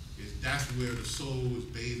 That's where the soul is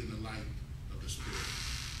bathed in the light of the spirit.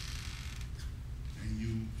 And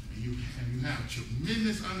you have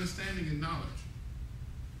tremendous understanding and knowledge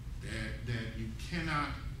that you cannot,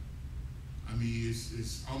 I mean,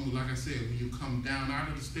 it's almost like I said, when you come down out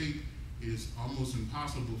of the state, it's almost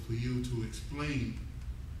impossible for you to explain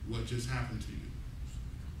what just happened to you.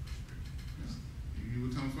 Yeah. You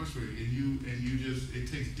become frustrated, and you just, it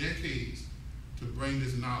takes decades to bring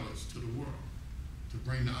this knowledge to the world, to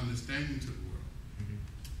bring the understanding to the world.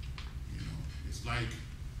 You know, it's like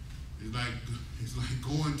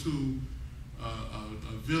going to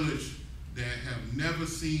a village that have never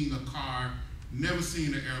seen a car, never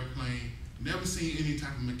seen an airplane, never seen any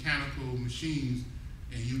type of mechanical machines,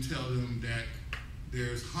 and you tell them that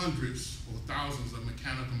there's hundreds or thousands of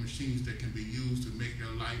mechanical machines that can be used to make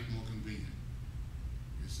their life more convenient.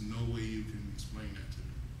 There's no way you can explain that to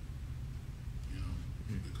them. You know,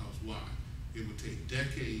 because why? It would take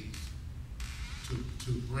decades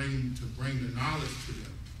to bring the knowledge to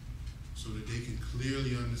them so that they can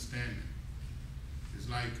clearly understand it. It's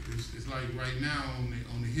like right now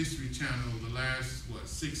on the History Channel, the last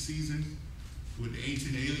 6 seasons with the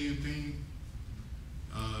ancient alien thing.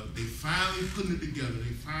 They finally putting it together.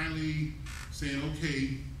 They finally saying,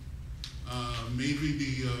 okay, maybe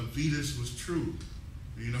the Vedas was true.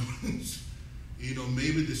 You know,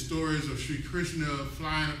 maybe the stories of Sri Krishna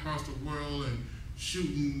flying across the world and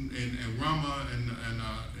shooting, and Rama and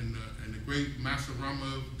the great Master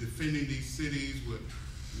Rama defending these cities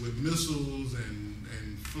with missiles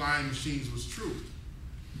and flying machines was true.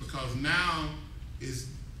 Because now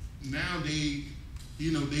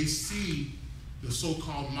they see the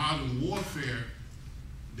so-called modern warfare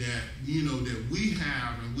that we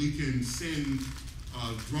have, and we can send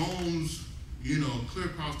drones, clear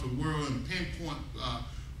across the world and pinpoint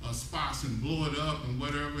spots and blow it up and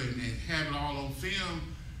whatever, and have it all on film.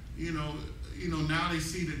 Now they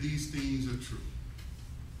see that these things are true.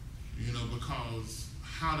 Because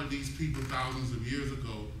how did these people thousands of years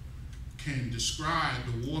ago can describe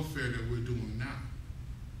the warfare that we're doing now?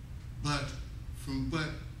 But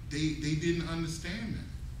they didn't understand that.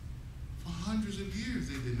 For hundreds of years,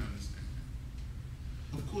 they didn't understand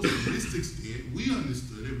that. Of course, the mystics did. We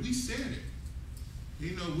understood it. We said it.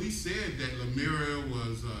 We said that Lemuria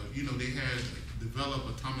was, they had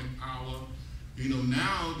developed atomic power.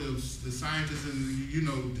 Now the scientists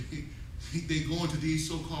and, they go into these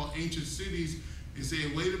so-called ancient cities and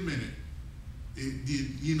say, wait a minute.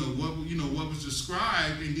 What was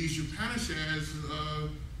described in these Upanishads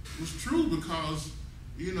was true, because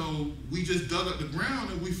we just dug up the ground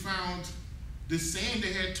and we found this sand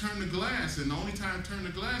that had turned to glass, and the only time it turned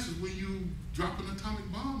to glass is when you drop an atomic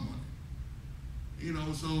bomb on it.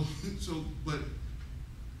 But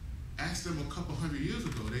ask them a couple hundred years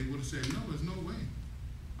ago, they would have said, no, there's no way.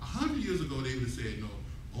 100 years ago, they would have said no.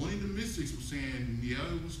 Only the mystics were saying, yeah,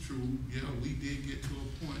 it was true. Yeah, we did get to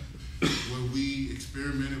a point where we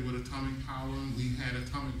experimented with atomic power, and we had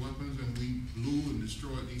atomic weapons, and we blew and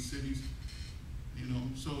destroyed these cities.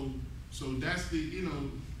 So that's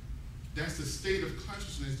the state of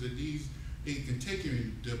consciousness that it can take you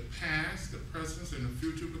in. The past, the present, and the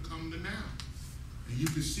future become the now. And you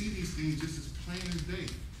can see these things just as plain as day.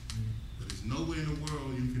 But there's no way in the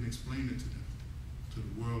world you can explain it to them, to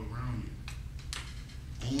the world around you.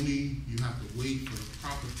 Only you have to wait for the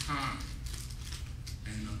proper time,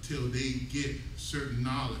 and until they get certain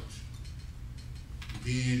knowledge,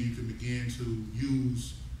 then you can begin to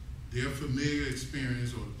use their familiar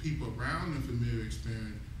experience, or the people around their familiar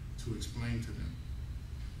experience, to explain to them.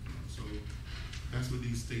 So that's what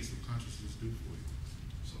these states of consciousness do for you.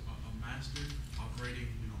 So a master operating,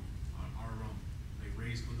 on our own, they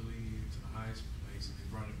raise Kundalini to the highest place, and they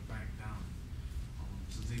brought it back down.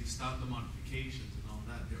 So they stopped the modifications and all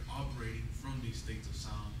that. They're operating from these states of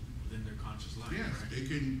sound within their conscious life. Yes, right? they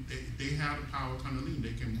can. They have the power of Kundalini.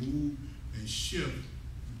 They can move and shift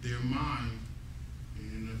their mind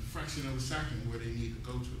in a fraction of a second where they need to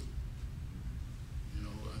go to. You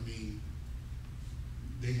know, I mean,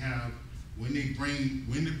 they have when they bring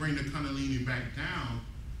the Kundalini back down,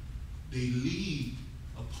 they leave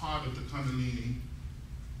a part of the Kundalini.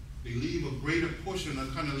 They leave a greater portion of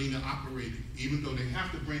Kundalini operating, even though they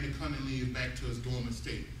have to bring the Kundalini back to its dormant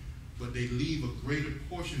state. But they leave a greater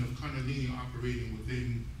portion of Kundalini operating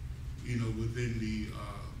within, you know, within the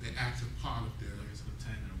active part of their. Like I said,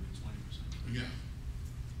 10 or 20%. Yeah.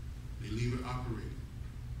 They leave it operating.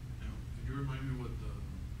 Now, could you remind me what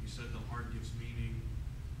you said the heart gives meaning,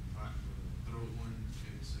 the throat one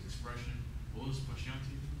is expression. What was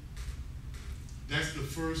Pashanti? That's the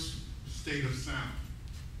first state of sound.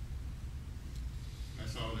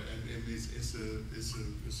 That's all. And it's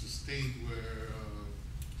a state where.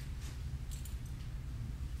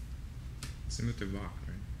 Similar to Vok,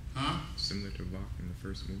 right? Huh? Similar to Vok in the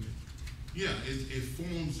first movement. Yeah, it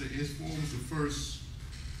forms the first.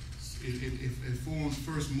 It forms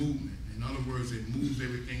first movement. In other words, it moves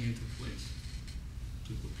everything into place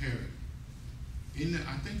to prepare it.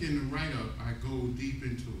 I think in the write-up, I go deep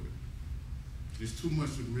into it. There's too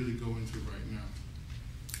much to really go into right now.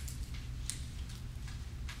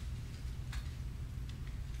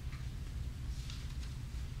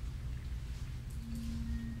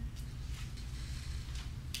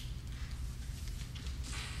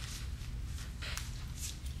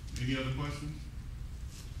 Any other questions?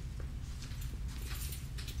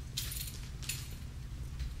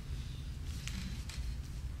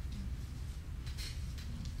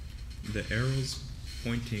 The arrows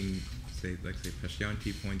pointing, say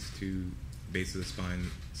Pashyanti points to base of the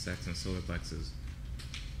spine, sex, and solar plexus.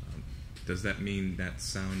 Does that mean that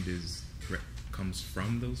sound comes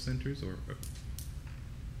from those centers, or?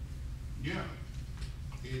 Yeah,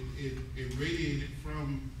 it radiated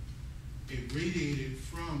from. It radiated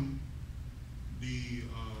from the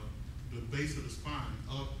base of the spine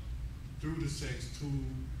up through the sex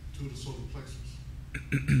to the solar plexus,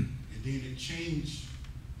 and then it changed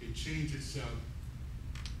itself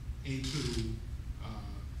into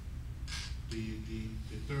the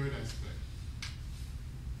third aspect.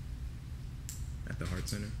 At the heart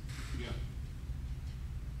center? Yeah.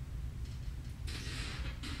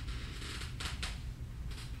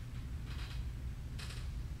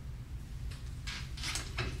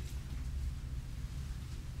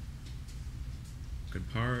 Could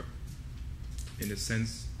power, in a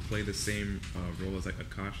sense, play the same role as like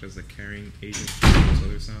Akash as a carrying agent for those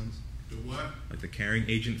other sounds? The what? Like the carrying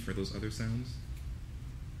agent for those other sounds?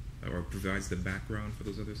 Or provides the background for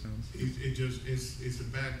those other sounds? It's the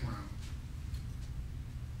background.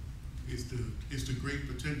 It's the great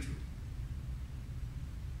potential.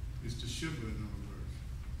 It's the Shiva, in other words.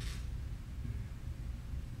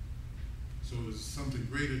 So it's something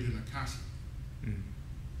greater than Akasha. Mm.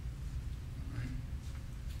 All right?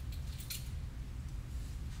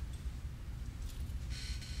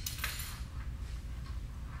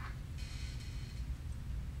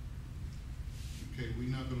 Okay, we're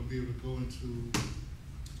not going to be able to go into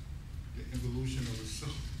the evolution of the soul.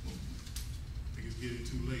 I think it's getting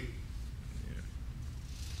too late. Yeah.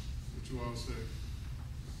 What you all say?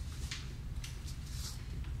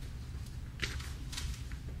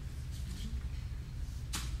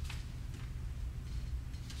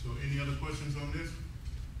 So any other questions on this?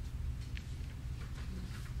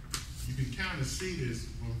 You can kind of see this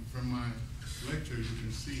from my lecture. You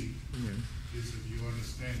can see Yeah. this if you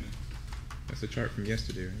understand it. That's a chart from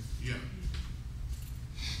yesterday, right? Yeah.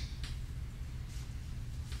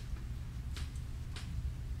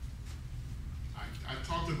 I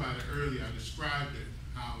talked about it earlier. I described it,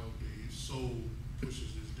 how the soul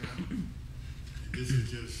pushes this down. And this is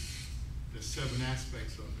just the 7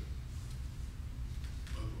 aspects of it,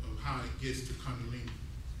 of how it gets to Kundalini.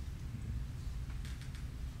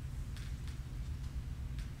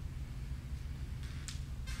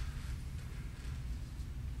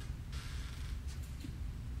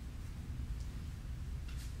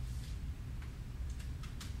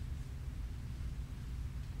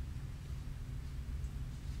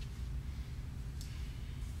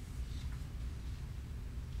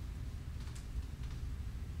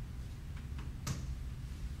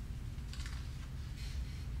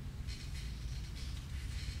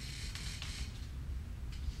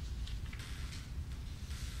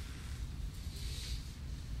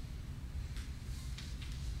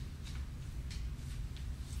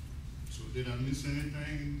 So did I miss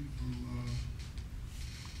anything from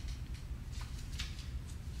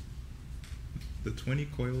the 20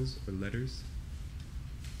 coils or letters,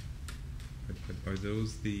 are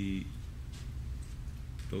those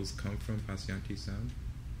those come from Pasyanti sound?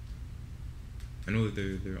 I know that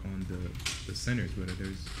they're on the centers, but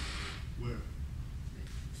there's Where?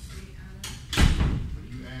 They add up. When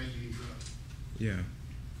you add these up, yeah.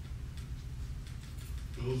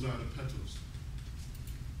 those are the petals.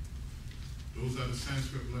 Those are the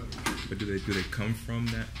Sanskrit letters. But do they come from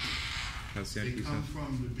that They Pasyanti come sound?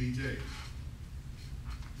 from the BJ,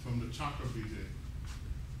 from the chakra BJ.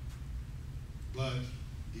 But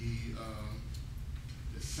the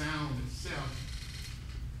sound itself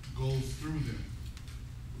goes through them.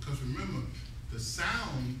 Because remember, the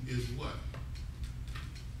sound is what?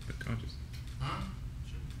 The consciousness. Huh?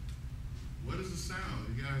 What is the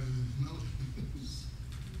sound? You guys know.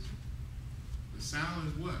 The sound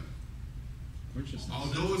is what? Consciousness.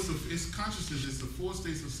 Although it's consciousness, it's the four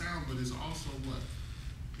states of sound, but it's also what?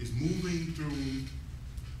 It's moving through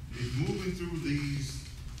these,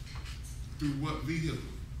 through what vehicle?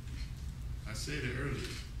 I said it earlier.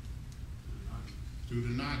 Through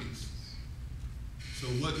the nadis. So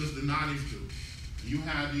what does the nadis do? You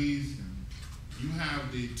have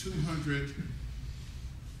the 200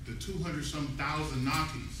 some thousand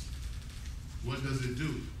nadis. What does it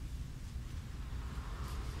do?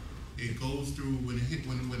 It goes through, when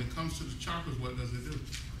it comes to the chakras, what does it do?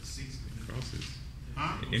 Crosses.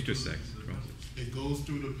 Huh? It intersects. Crosses. It goes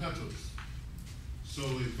through the petals. So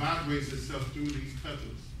it vibrates itself through these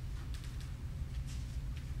petals.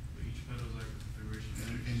 But each petal is like a vibration of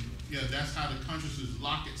And energy. yeah, that's how the consciousness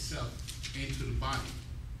lock itself into the body.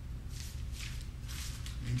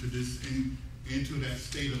 Into that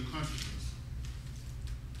state of consciousness.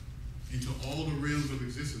 Into all the realms of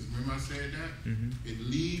existence. Remember I said that? Mm-hmm. It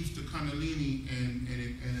leaves the Kundalini and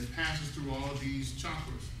it passes through all these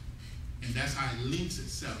chakras. And that's how it links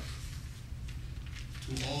itself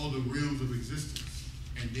to all the realms of existence.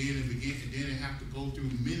 And then it have to go through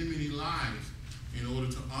many, many lives in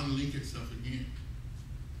order to unlink itself again.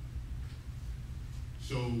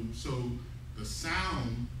 So the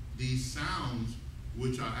sound, these sounds,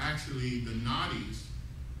 which are actually the nadis,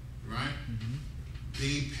 right? Mm-hmm.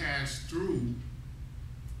 They pass through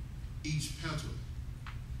each petal,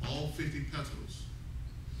 all 50 petals,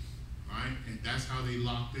 right? And that's how they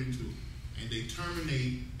locked into. And they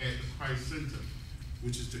terminate at the Christ center,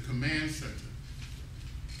 which is the command center.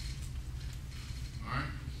 All right?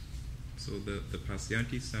 So the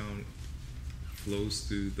Pasyanti sound flows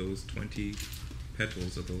through those 20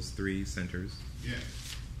 petals of those 3 centers.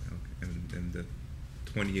 Yes. Okay. And the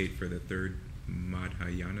 28 for the third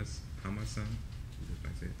Madhyana Hama sound. If I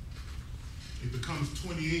say it. It becomes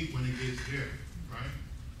 28 when it gets there, right?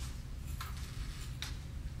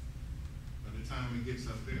 By the time it gets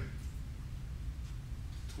up there.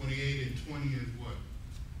 28 and 20 is what?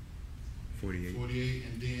 48. 48,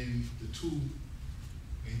 and then the 2,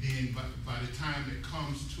 and then by the time it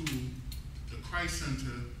comes to the Christ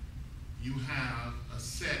Center, you have a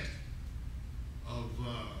set of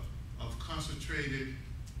concentrated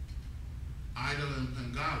Ida and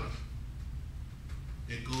Pangala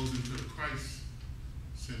that goes into the Christ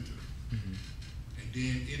Center. Mm-hmm. And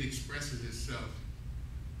then it expresses itself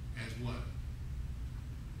as what?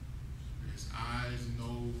 It's eyes,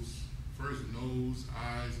 nose, first nose,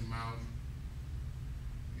 eyes, mouth,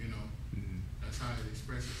 you know. Mm-hmm. That's how it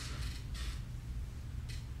expresses itself.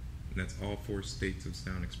 And that's all 4 states of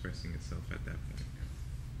sound expressing itself at that point.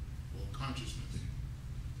 Or consciousness.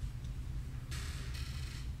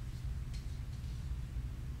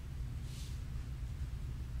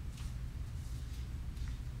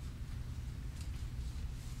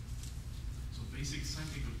 So basic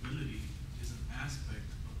psychic ability is an aspect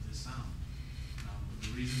of this sound. Now,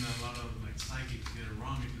 the reason that a lot of like psychics get it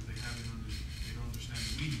wrong is because they don't understand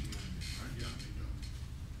the meaning behind it, right? Yeah, they don't.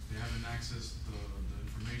 They haven't accessed the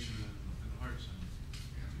information that